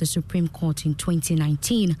decision of the Supreme Court in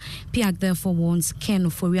 2019. PIAC therefore wants Ken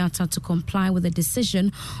Ofori-Atta to comply with the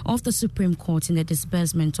decision of the Supreme Court in the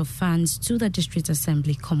disbursement of funds to the District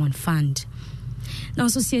Assembly Common Fund. Now,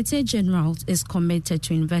 Societe Generale is committed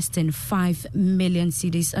to investing 5 million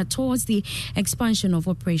cedis towards the expansion of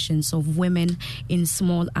operations of women in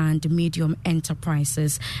small and medium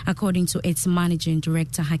enterprises. According to its managing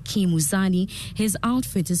director, Hakeem Uzani, his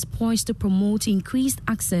outfit is poised to promote increased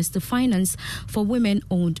access to finance for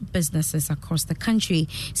women-owned businesses across the country.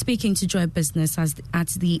 Speaking to Joy Business at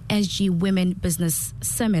the SG Women Business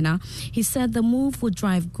Seminar, he said the move would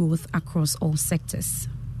drive growth across all sectors.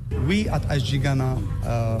 We at SG Ghana,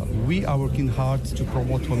 we are working hard to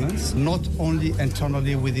promote women, not only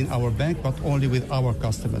internally within our bank, but only with our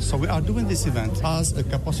customers. So we are doing this event as a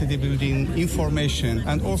capacity building, information,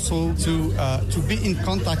 and also to be in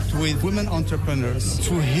contact with women entrepreneurs,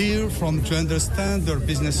 to hear from, to understand their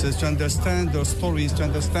businesses, to understand their stories, to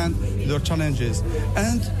understand their challenges.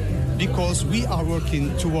 And because we are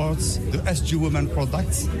working towards the SG Women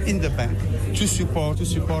products in the bank to support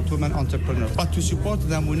women entrepreneurs. But to support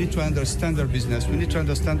them, we need to understand their business. We need to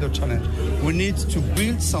understand their challenge. We need to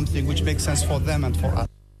build something which makes sense for them and for us.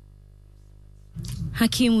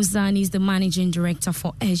 Hakeem Uzani is the managing director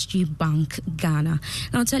for SG Bank Ghana.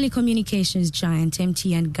 Now, telecommunications giant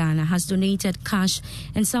MTN Ghana has donated cash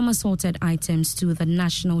and some assorted items to the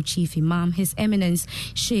national chief imam, His Eminence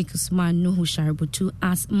Sheikh Usman Nuhu Shaributu,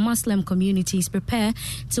 as Muslim communities prepare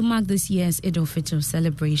to mark this year's Eid al-Fitr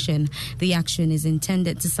celebration. The action is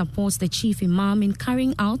intended to support the chief imam in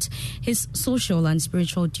carrying out his social and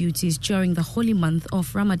spiritual duties during the holy month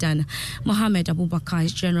of Ramadan. Mohammed Abubakar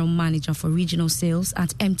is general manager for regional sales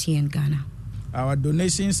at MTN Ghana. Our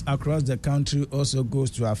donations across the country also goes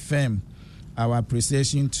to affirm our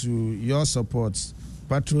appreciation to your support,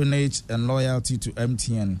 patronage, and loyalty to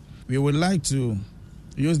MTN. We would like to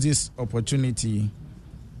use this opportunity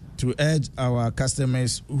to urge our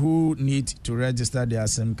customers who need to register their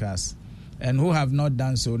SIM cards and who have not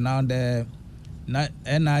done so. Now the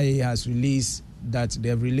NIA has released that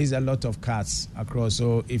they've released a lot of cards across.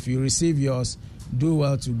 So if you receive yours, do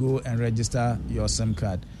well to go and register your SIM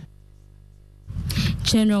card.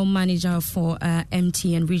 General Manager for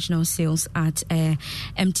MTN Regional Sales at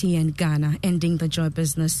MTN Ghana, ending the Joy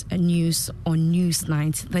Business News on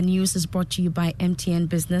Newsnight. The news is brought to you by MTN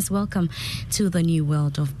Business. Welcome to the new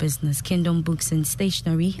world of business. Kingdom Books and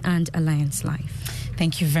Stationery and Alliance Life.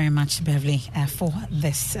 Thank you very much, Beverly, for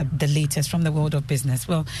this, the latest from the world of business.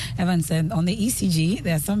 Well, Evans, on the ECG,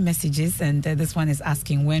 there are some messages, and this one is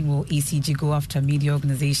asking, when will ECG go after media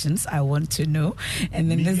organizations? I want to know. And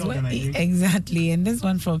then this one, exactly. And this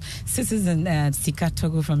one from Citizen Sika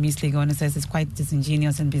Togo from East Legon says it's quite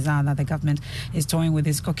disingenuous and bizarre that the government is toying with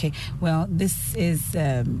this. Okay, well, this is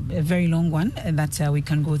a very long one that we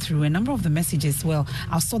can go through. A number of the messages, well,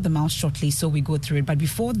 I'll sort them out shortly so we go through it. But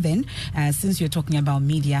before then, since you're talking about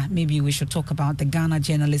media, maybe we should talk about the Ghana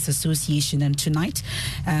Journalists Association. And tonight,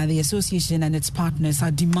 the association and its partners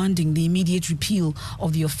are demanding the immediate repeal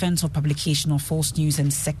of the offence of publication of false news in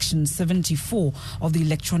Section 74 of the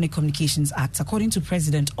Electronic Communications Act. According to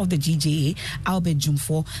President of the GJA, Albert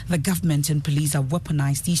Jumfo, the government and police have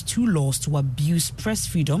weaponized these two laws to abuse press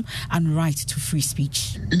freedom and right to free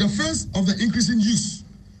speech. In the face of the increasing use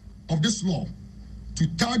of this law to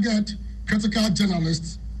target critical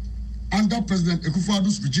journalists under President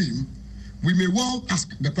Akufo-Addo's regime, we may well ask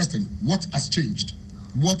the question, what has changed?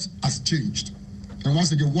 What has changed? And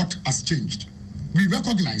once again, what has changed? We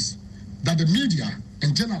recognize that the media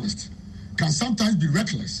and journalists can sometimes be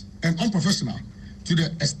reckless and unprofessional to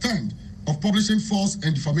the extent of publishing false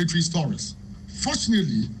and defamatory stories.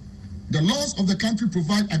 Fortunately, the laws of the country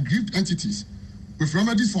provide aggrieved entities with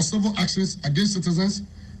remedies for civil actions against citizens,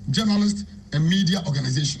 journalists, and media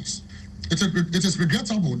organizations. It is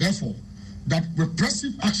regrettable, therefore, that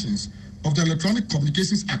repressive actions of the Electronic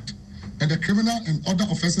Communications Act and the Criminal and Other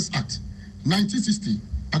Offences Act 1960,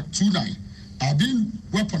 Act 29, are being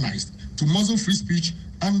weaponized to muzzle free speech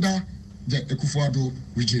under the Akufo-Addo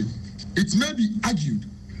regime. It may be argued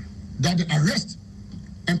that the arrest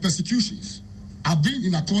and persecutions are being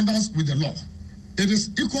in accordance with the law. It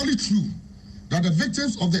is equally true that the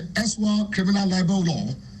victims of the erstwhile criminal libel law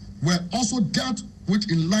were also dealt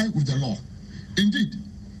with in line with the law. Indeed,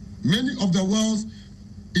 many of the world's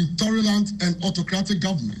intolerant and autocratic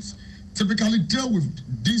governments typically deal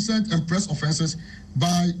with decent and press offenses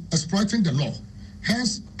by exploiting the law.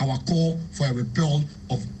 Hence, our call for a repeal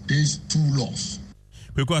of these two laws.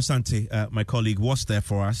 Kweku Asante, my colleague, was there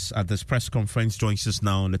for us at this press conference, joins us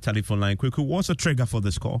now on the telephone line. Kweku, what's the trigger for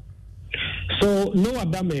this call? So, Noah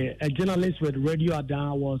Dame, a journalist with Radio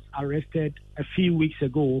Ada, was arrested a few weeks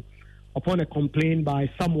ago upon a complaint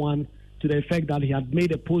by someone to the effect that he had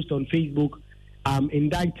made a post on Facebook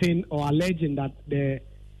indicting or alleging that the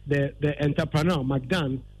entrepreneur,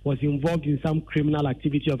 McDan, was involved in some criminal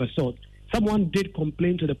activity of a sort. Someone did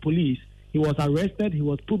complain to the police. He was arrested, he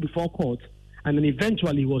was put before court, and then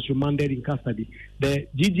eventually he was remanded in custody. The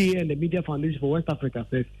GGA and the Media Foundation for West Africa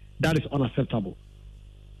says that is unacceptable.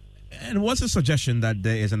 And what's the suggestion that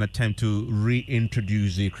there is an attempt to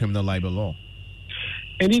reintroduce the criminal libel law?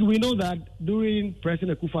 Indeed, we know that during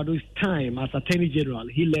President Akufo-Addo's time as Attorney General,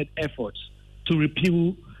 he led efforts to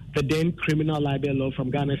repeal the then criminal libel law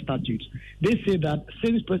from Ghana statutes. They say that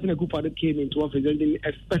since President Akufo-Addo came into office, there's been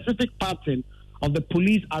a specific pattern of the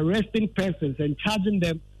police arresting persons and charging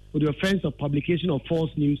them with the offense of publication of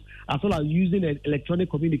false news, as well as using the Electronic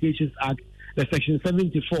Communications Act, the Section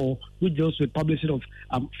 74, which deals with publishing of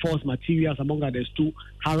false materials, among others, to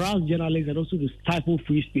harass journalists and also to stifle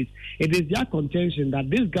free speech. It is their contention that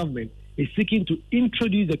this government is seeking to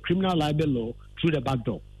introduce the criminal libel law through the back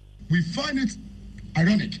door. We find it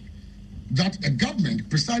ironic that a government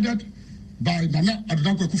presided by Nana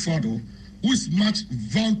Addo Akufo-Addo, who is much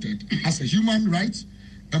vaunted as a human rights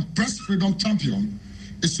and press freedom champion,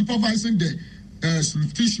 is supervising the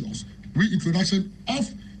surreptitious reintroduction of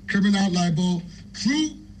criminal libel through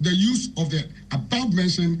the use of the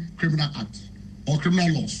above-mentioned criminal act or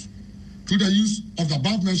criminal laws, through the use of the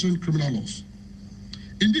above-mentioned criminal laws.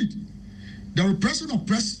 Indeed, the repression of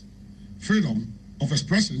press freedom of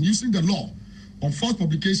expression using the law on false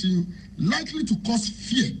publication likely to cause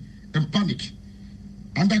fear and panic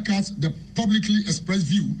undercuts the publicly expressed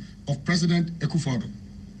view of President Akufo-Addo.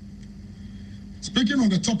 Speaking on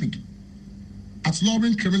the topic,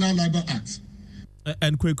 outlawing criminal libel acts,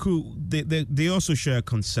 And Kweku, they also share a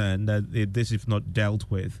concern that this, if not dealt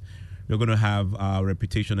with, we're going to have our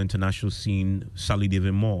reputation on the international scene sullied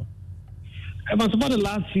even more. About the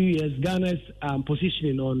last few years, Ghana's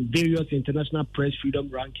positioning on various international press freedom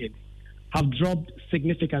rankings have dropped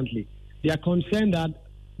significantly. They are concerned that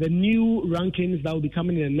the new rankings that will be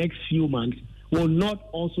coming in the next few months will not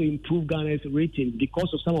also improve Ghana's rating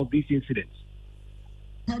because of some of these incidents.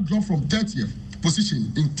 Dropped from 30th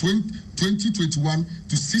position in 2021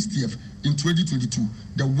 to 60th in 2022,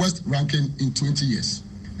 the worst ranking in 20 years.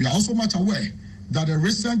 We are also much aware that the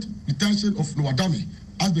recent detention of Noadami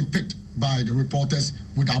has been picked by the Reporters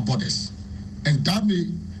Without Borders, and that may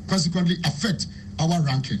consequently affect our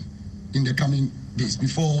ranking in the coming days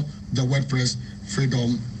before the World Press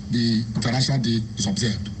Freedom, the International Day, is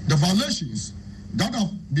observed. The violations that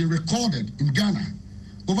have been recorded in Ghana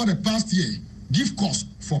over the past year give cause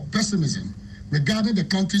for pessimism regarding the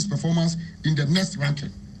country's performance in the next ranking.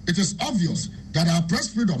 It is obvious that our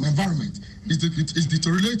press freedom environment is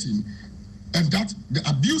deteriorating, and that the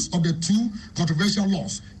abuse of the two controversial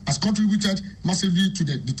laws has contributed massively to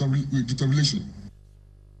the deterioration.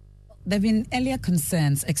 There have been earlier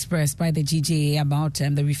concerns expressed by the GJA about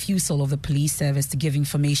the refusal of the police service to give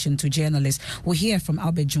information to journalists. We'll hear from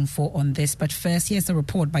Albert Jumfo on this, but first, here's a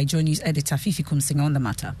report by Joy News editor Fifi Kumsinger on the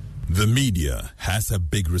matter. The media has a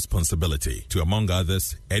big responsibility to, among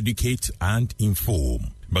others, educate and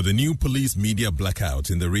inform. But the new police media blackout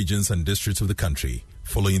in the regions and districts of the country,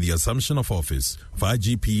 following the assumption of office of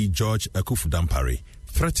IGP George Akufu Dampare,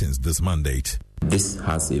 threatens this mandate. This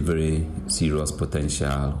has a very serious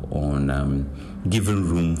potential on giving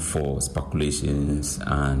room for speculations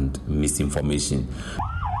and misinformation.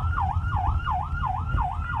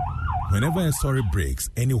 Whenever a story breaks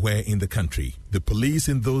anywhere in the country, the police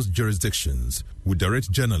in those jurisdictions would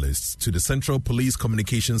direct journalists to the Central Police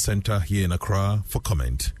Communications Center here in Accra for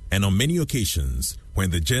comment. And on many occasions,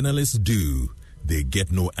 when the journalists do, they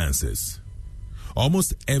get no answers.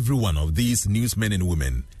 Almost every one of these newsmen and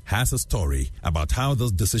women has a story about how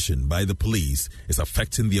this decision by the police is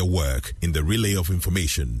affecting their work in the relay of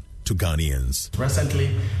information to Ghanaians.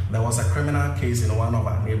 Recently, there was a criminal case in one of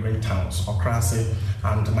our neighboring towns, Okrasi,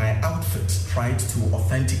 and my outfit tried to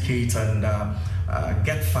authenticate and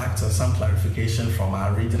get facts and some clarification from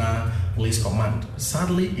our regional police command.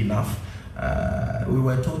 Sadly enough, we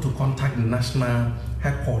were told to contact the national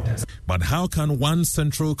headquarters. But how can one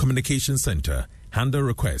central communication center handle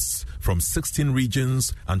requests from 16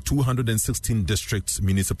 regions and 216 districts,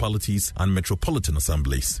 municipalities, and metropolitan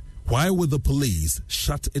assemblies? Why would the police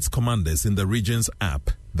shut its commanders in the regions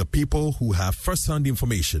up, the people who have first-hand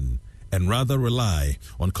information, and rather rely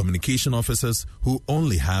on communication officers who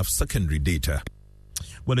only have secondary data?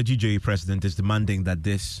 Well, the GJA president is demanding that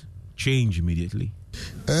this change immediately.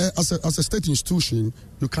 As a state institution,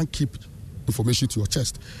 you can't keep information to your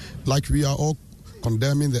chest. Like we are all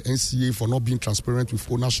condemning the NCA for not being transparent with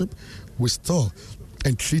ownership, we still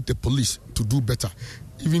entreat the police to do better.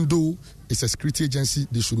 Even though it's a security agency,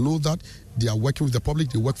 they should know that they are working with the public,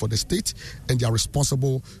 they work for the state, and they are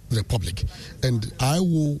responsible to the public. And I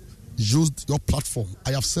will use your platform.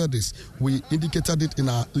 I have said this. We indicated it in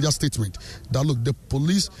our earlier statement that, look, the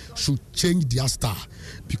police should change their style,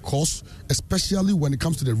 because especially when it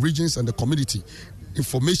comes to the regions and the community,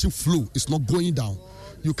 information flow is not going down.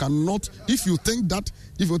 You cannot, if you think that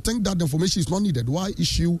the information is not needed, why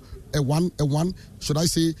issue a one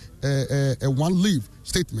leave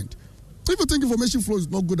statement? If you think information flow is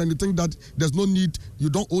not good and you think that there's no need,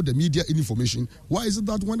 you don't owe the media any information, why is it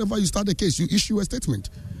that whenever you start a case, you issue a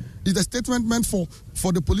statement? Is the statement meant for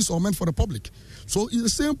the police or meant for the public? So the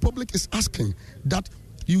same public is asking that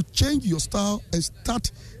you change your style and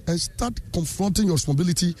start confronting your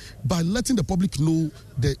responsibility by letting the public know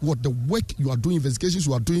what the work you are doing, investigations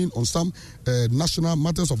you are doing on some national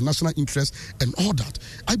matters of national interest and all that.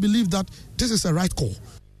 I believe that this is a right call.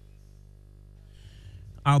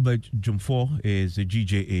 Albert Jumfo is the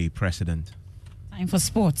GJA president. Time for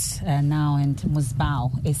sports now, and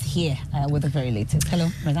Musbao is here with the very latest. Hello,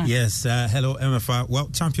 Regan. Yes, hello, MFR. Well,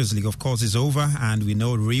 Champions League, of course, is over, and we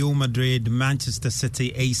know Real Madrid, Manchester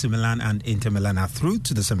City, AC Milan, and Inter Milan are through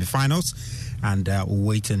to the semi-finals, and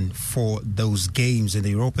waiting for those games in the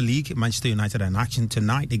Europa League. Manchester United are in action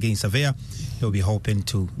tonight against Sevilla. They'll be hoping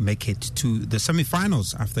to make it to the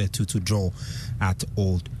semi-finals after a 2-2 draw at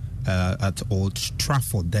Old at Old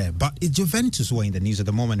Trafford there. But it's Juventus who are in the news at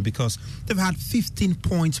the moment because they've had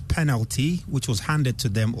 15-point penalty, which was handed to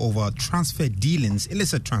them over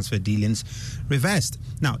illicit transfer dealings, reversed.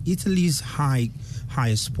 Now, Italy's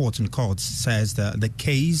highest sporting court says that the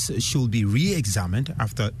case should be re-examined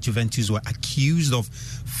after Juventus were accused of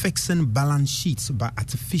fixing balance sheets by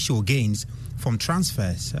artificial gains from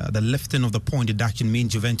transfers. The lifting of the point deduction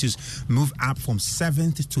means Juventus move up from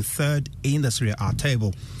 7th to 3rd in the Serie A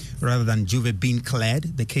table. Rather than Juve being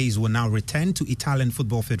cleared, the case will now return to Italian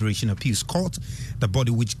Football Federation Appeals Court, the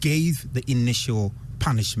body which gave the initial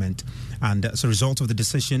punishment. And as a result of the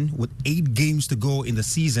decision, with 8 games to go in the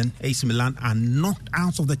season, AC Milan are knocked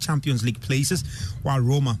out of the Champions League places, while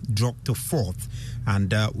Roma dropped to 4th.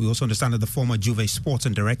 And we also understand that the former Juve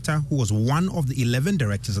sporting director, who was one of the 11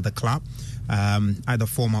 directors of the club, either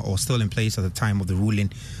former or still in place at the time of the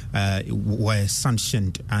ruling, were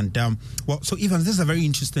sanctioned. And so even this is a very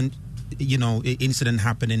interesting, incident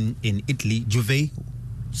happening in Italy. Juve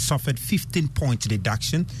suffered 15-point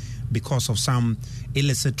deduction because of some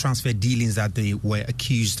illicit transfer dealings that they were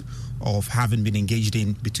accused of having been engaged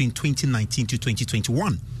in between 2019 to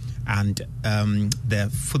 2021. And the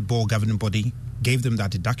football governing body gave them that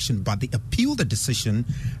deduction, but they appealed the decision,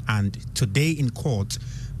 and today in court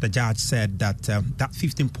the judge said that that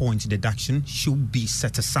 15-point deduction should be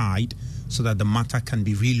set aside so that the matter can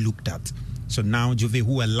be re-looked at. So now Juve,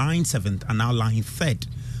 who were lying 7th, are now lying 3rd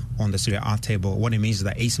on the Serie A table. What it means is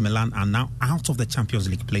that AC Milan are now out of the Champions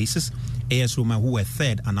League places. AS Roma, who were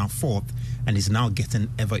 3rd, are now 4th, and is now getting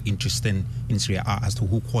ever interesting in Serie A as to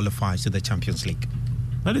who qualifies to the Champions League.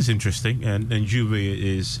 That is interesting, and Juve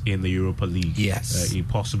is in the Europa League. Yes,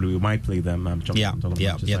 possibly we might play them.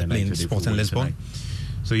 They're playing Sporting Lisbon.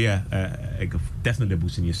 So definitely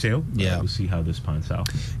boosting your sale. We'll see how this pans out.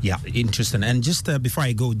 Yeah, interesting. And just before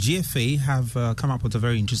I go, GFA have come up with a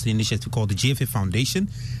very interesting initiative called the GFA Foundation,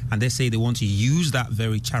 and they say they want to use that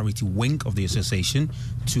very charity wing of the association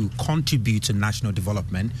to contribute to national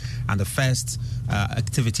development. And the first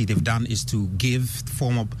activity they've done is to give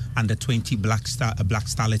former under-20 Black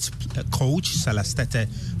Starlets coach Celestete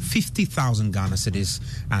 50,000 Ghana cedis,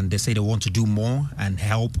 and they say they want to do more and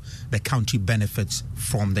help the country benefits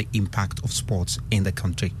from the impact of sports in the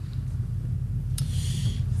country.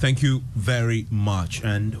 Thank you very much,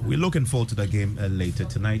 and we're looking forward to the game later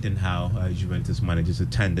tonight and how Juventus manages to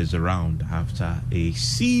turn this around after a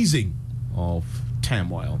season of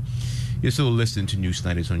turmoil. You're still listening to News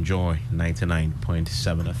Night on Joy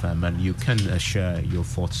 99.7 FM, and you can share your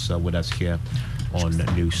thoughts with us here on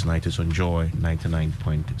News Night on Joy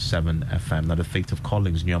 99.7 FM. Now, the fate of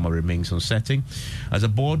Collins Nyama remains uncertain, as the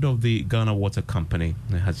board of the Ghana Water Company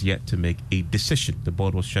has yet to make a decision. The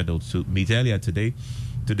board was scheduled to meet earlier today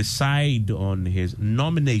to decide on his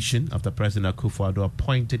nomination after President Akufo-Addo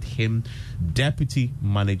appointed him Deputy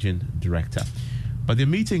Managing Director. But the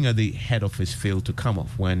meeting at the head office failed to come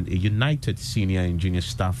off when a united senior and junior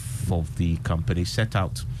staff of the company set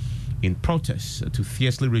out in protest to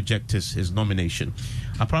fiercely reject his nomination.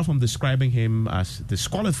 Apart from describing him as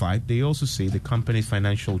disqualified, they also say the company's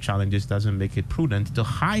financial challenges doesn't make it prudent to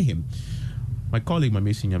hire him. My colleague,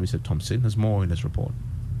 Mamisi Nyamisa Thompson, has more in this report.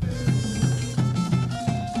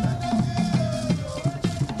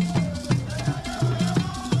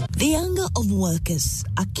 The anger of workers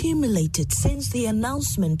accumulated since the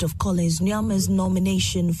announcement of Collins Nyama's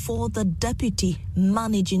nomination for the Deputy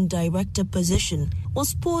Managing Director position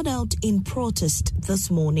was poured out in protest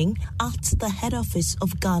this morning at the head office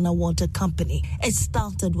of Ghana Water Company. It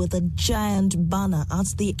started with a giant banner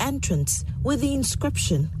at the entrance with the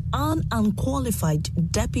inscription, "An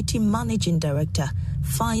unqualified Deputy Managing Director,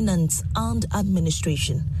 Finance and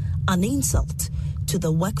Administration," an insult to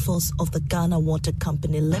the workforce of the Ghana Water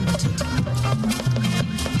Company Limited.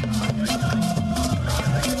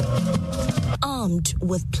 Armed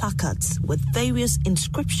with placards with various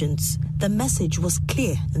inscriptions, the message was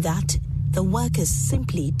clear that the workers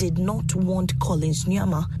simply did not want Collins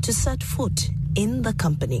Nyama to set foot in the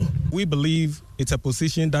company. We believe it's a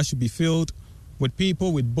position that should be filled with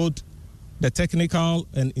people with both the technical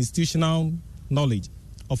and institutional knowledge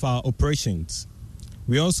of our operations.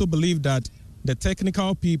 We also believe that the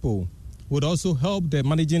technical people would also help the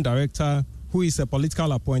managing director, who is a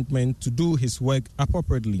political appointment, to do his work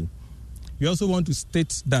appropriately. We also want to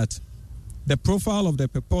state that the profile of the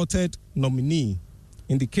purported nominee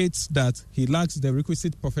indicates that he lacks the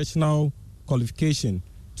requisite professional qualification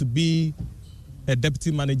to be a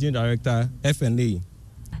deputy managing director, FNA.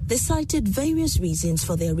 They cited various reasons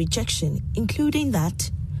for their rejection, including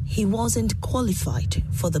that he wasn't qualified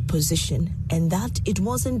for the position and that it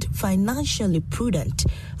wasn't financially prudent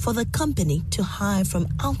for the company to hire from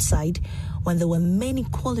outside when there were many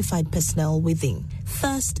qualified personnel within.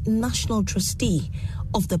 First National Trustee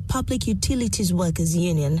of the Public Utilities Workers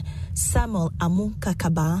Union, Samuel Amu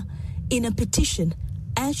Kakaba, in a petition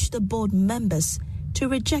urged the board members to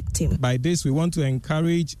reject him. By this, we want to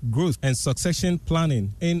encourage growth and succession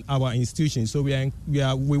planning in our institution. So we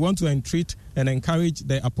want to entreat and encourage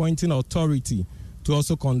the appointing authority to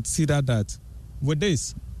also consider that. With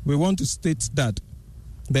this, we want to state that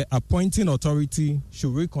the appointing authority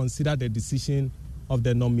should reconsider the decision of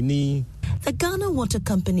the nominee. The Ghana Water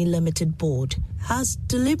Company Limited Board has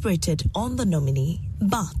deliberated on the nominee,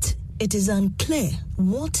 but it is unclear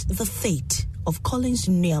what the fate of Collins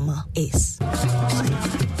Nyama is.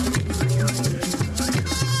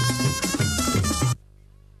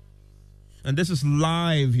 And this is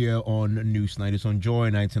live here on Newsnight. It's on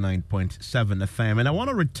Joy 99.7 FM. And I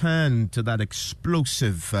want to return to that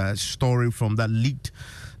explosive story from that leaked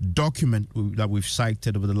document that we've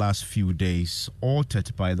cited over the last few days,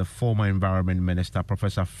 authored by the former Environment Minister,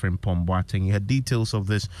 Professor Frimpong Boateng. He had details of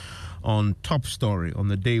this on Top Story on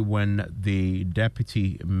the day when the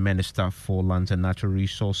Deputy Minister for Lands and Natural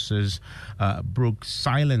Resources broke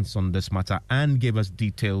silence on this matter and gave us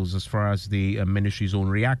details as far as the ministry's own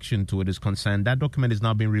reaction to it is concerned. That document is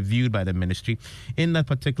now being reviewed by the ministry. In that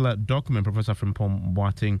particular document, Professor Frimpong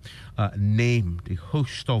Boateng named a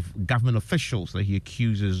host of government officials that he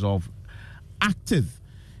accuses of active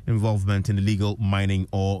involvement in illegal mining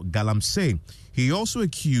or galamsey. He also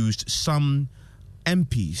accused some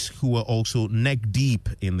MPs who were also neck deep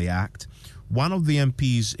in the act. One of the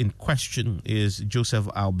MPs in question is Joseph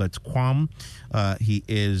Albert Kwam. He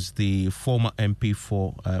is the former MP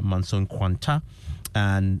for Manso Nkwanta,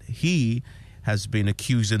 and he has been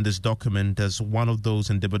accused in this document as one of those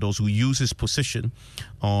individuals who use his position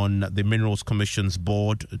on the Minerals Commission's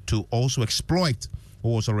board to also exploit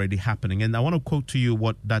what was already happening. And I want to quote to you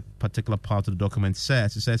what that particular part of the document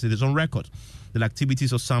says. It says it is on record that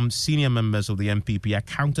activities of some senior members of the MPP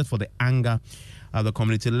accounted for the anger at the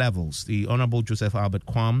community levels. The Honorable Joseph Albert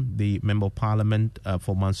Kwam, the Member of Parliament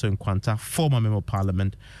for Manso Nkwanta, former Member of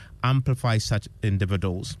Parliament, amplifies such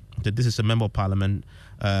individuals. That this is a Member of Parliament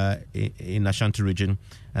in Ashanti region,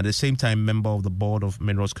 at the same time member of the Board of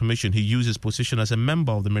Minerals Commission. He uses position as a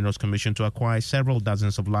member of the Minerals Commission to acquire several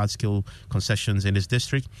dozens of large-scale concessions in his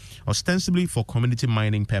district, ostensibly for community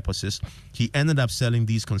mining purposes. He ended up selling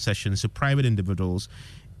these concessions to private individuals,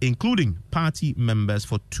 including party members,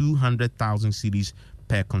 for 200,000 cedis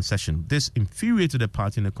per concession. This infuriated the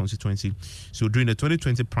party in the constituency. So during the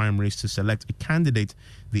 2020 primaries to select a candidate,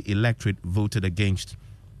 the electorate voted against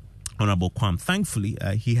Honorable Kwam. Thankfully,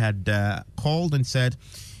 he had called and said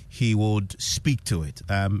he would speak to it.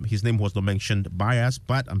 His name was not mentioned by us,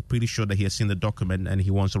 but I'm pretty sure that he has seen the document and he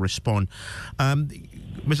wants to respond.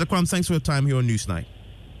 Mr. Kwam, thanks for your time here on Newsnight.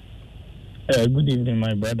 Good evening,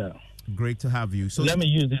 my brother. Great to have you. So let me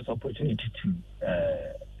use this opportunity to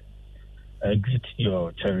greet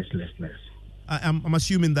your cherished listeners. I'm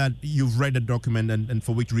assuming that you've read the document and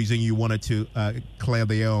for which reason you wanted to clear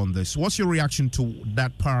the air on this. What's your reaction to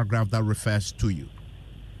that paragraph that refers to you?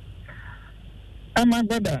 My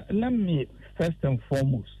brother, let me first and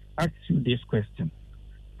foremost ask you this question.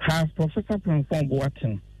 Has Professor Frimpong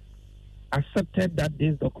Boateng accepted that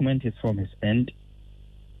this document is from his end?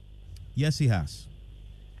 Yes, he has.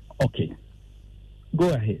 Okay.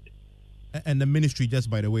 Go ahead. And the ministry, just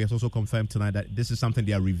by the way, has also confirmed tonight that this is something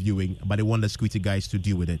they are reviewing, but they want the security guys to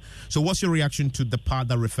deal with it. So what's your reaction to the part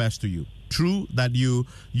that refers to you? True that you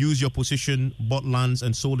use your position, bought lands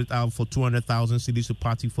and sold it out for 200,000 cedis to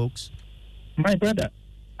party folks? My brother,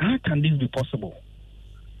 how can this be possible?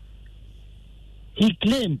 He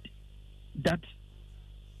claimed that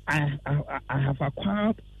I have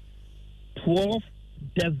acquired 12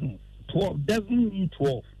 dozens. 12 doesn't mean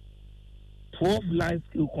 12. 12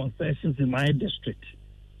 large-scale concessions in my district.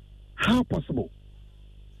 How possible?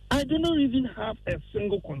 I do not even have a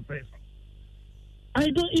single concession. I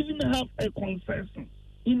don't even have a concession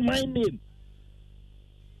in my name.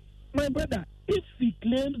 My brother, if he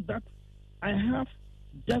claims that I have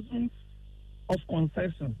dozens of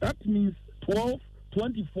concessions, that means 12,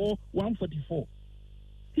 24, 144.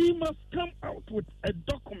 He must come out with a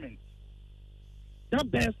document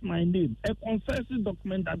that bears my name, a concession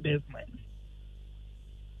document that bears my name.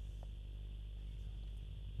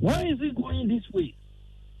 Why is it going this way?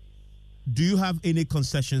 Do you have any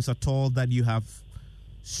concessions at all that you have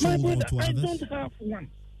sold on to others? I don't have one.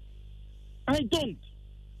 I don't.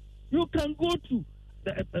 You can go to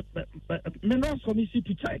the Minerals Commission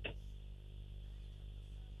to check.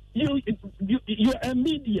 you're a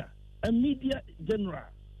media general,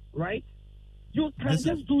 right? You can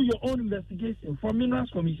just do your own investigation for Minerals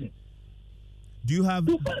Commission. Do you have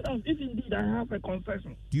to find out if indeed I have a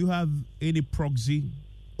concession? Do you have any proxy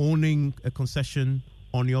owning a concession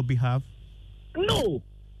on your behalf? No,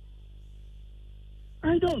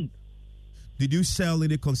 I don't. Did you sell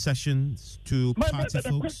any concessions to My party brother,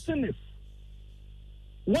 folks? the question is,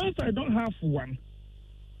 once I don't have one,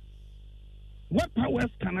 what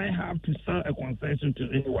powers can I have to sell a concession to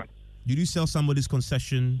anyone? Did you sell somebody's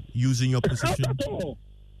concession using your position? Not at all.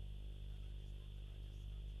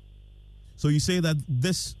 So you say that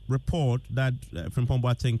this report that from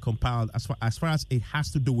Boateng compiled, as far as it has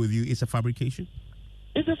to do with you, is a fabrication?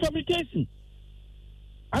 It's a fabrication.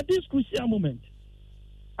 At this crucial moment,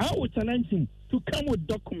 I will challenge him to come with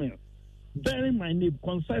documents bearing my name,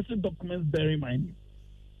 concession documents bearing my name.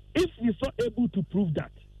 If he's not able to prove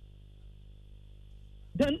that,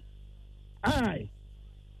 then I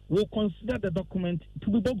will consider the document to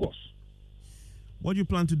be bogus. What do you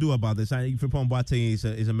plan to do about this? Frimpong Boateng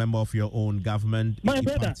is a member of your own government, my a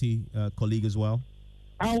brother, party colleague as well.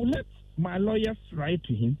 I'll let my lawyers write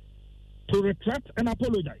to him to retract and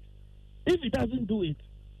apologize. If he doesn't do it,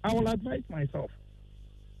 I will advise myself.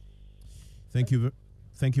 Thank you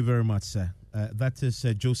very much, sir. That is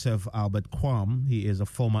Joseph Albert Kwam. He is a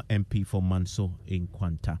former MP for Manso in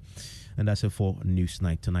Kwanta. And that's it for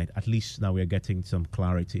Newsnight tonight. At least now we are getting some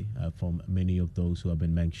clarity from many of those who have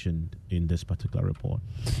been mentioned in this particular report.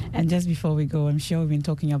 And just before we go, I'm sure we've been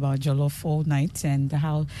talking about jollof all night and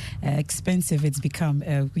how expensive it's become.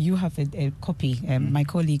 You have a copy. My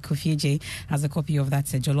colleague Kofi J has a copy of that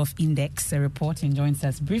jollof index report and joins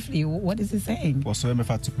us briefly. What is it saying? Also, to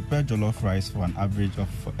prepare jollof rice for an average of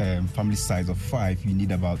family size of 5, you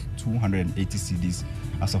need about 280 cedis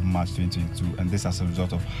as of March 2022, and this as a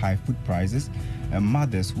result of high food prices. And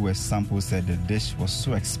mothers who were sampled said the dish was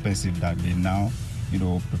so expensive that they now,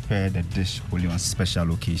 prepare the dish only on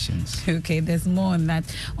special occasions. Okay, there's more on that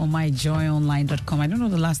on myjoyonline.com. I don't know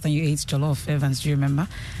the last time you ate jollof, Evans. Do you remember?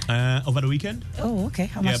 Over the weekend. Oh, okay.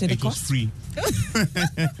 How much did it cost? Was free.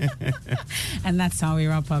 And that's how we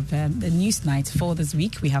wrap up the news night for this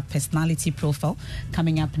week. We have personality profile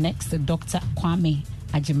coming up next. Dr. Kwame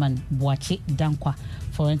Ajiman Boache Dankwa,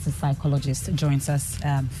 forensic psychologist, joins us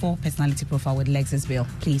for personality profile with Lexus Bill.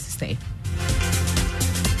 Please stay.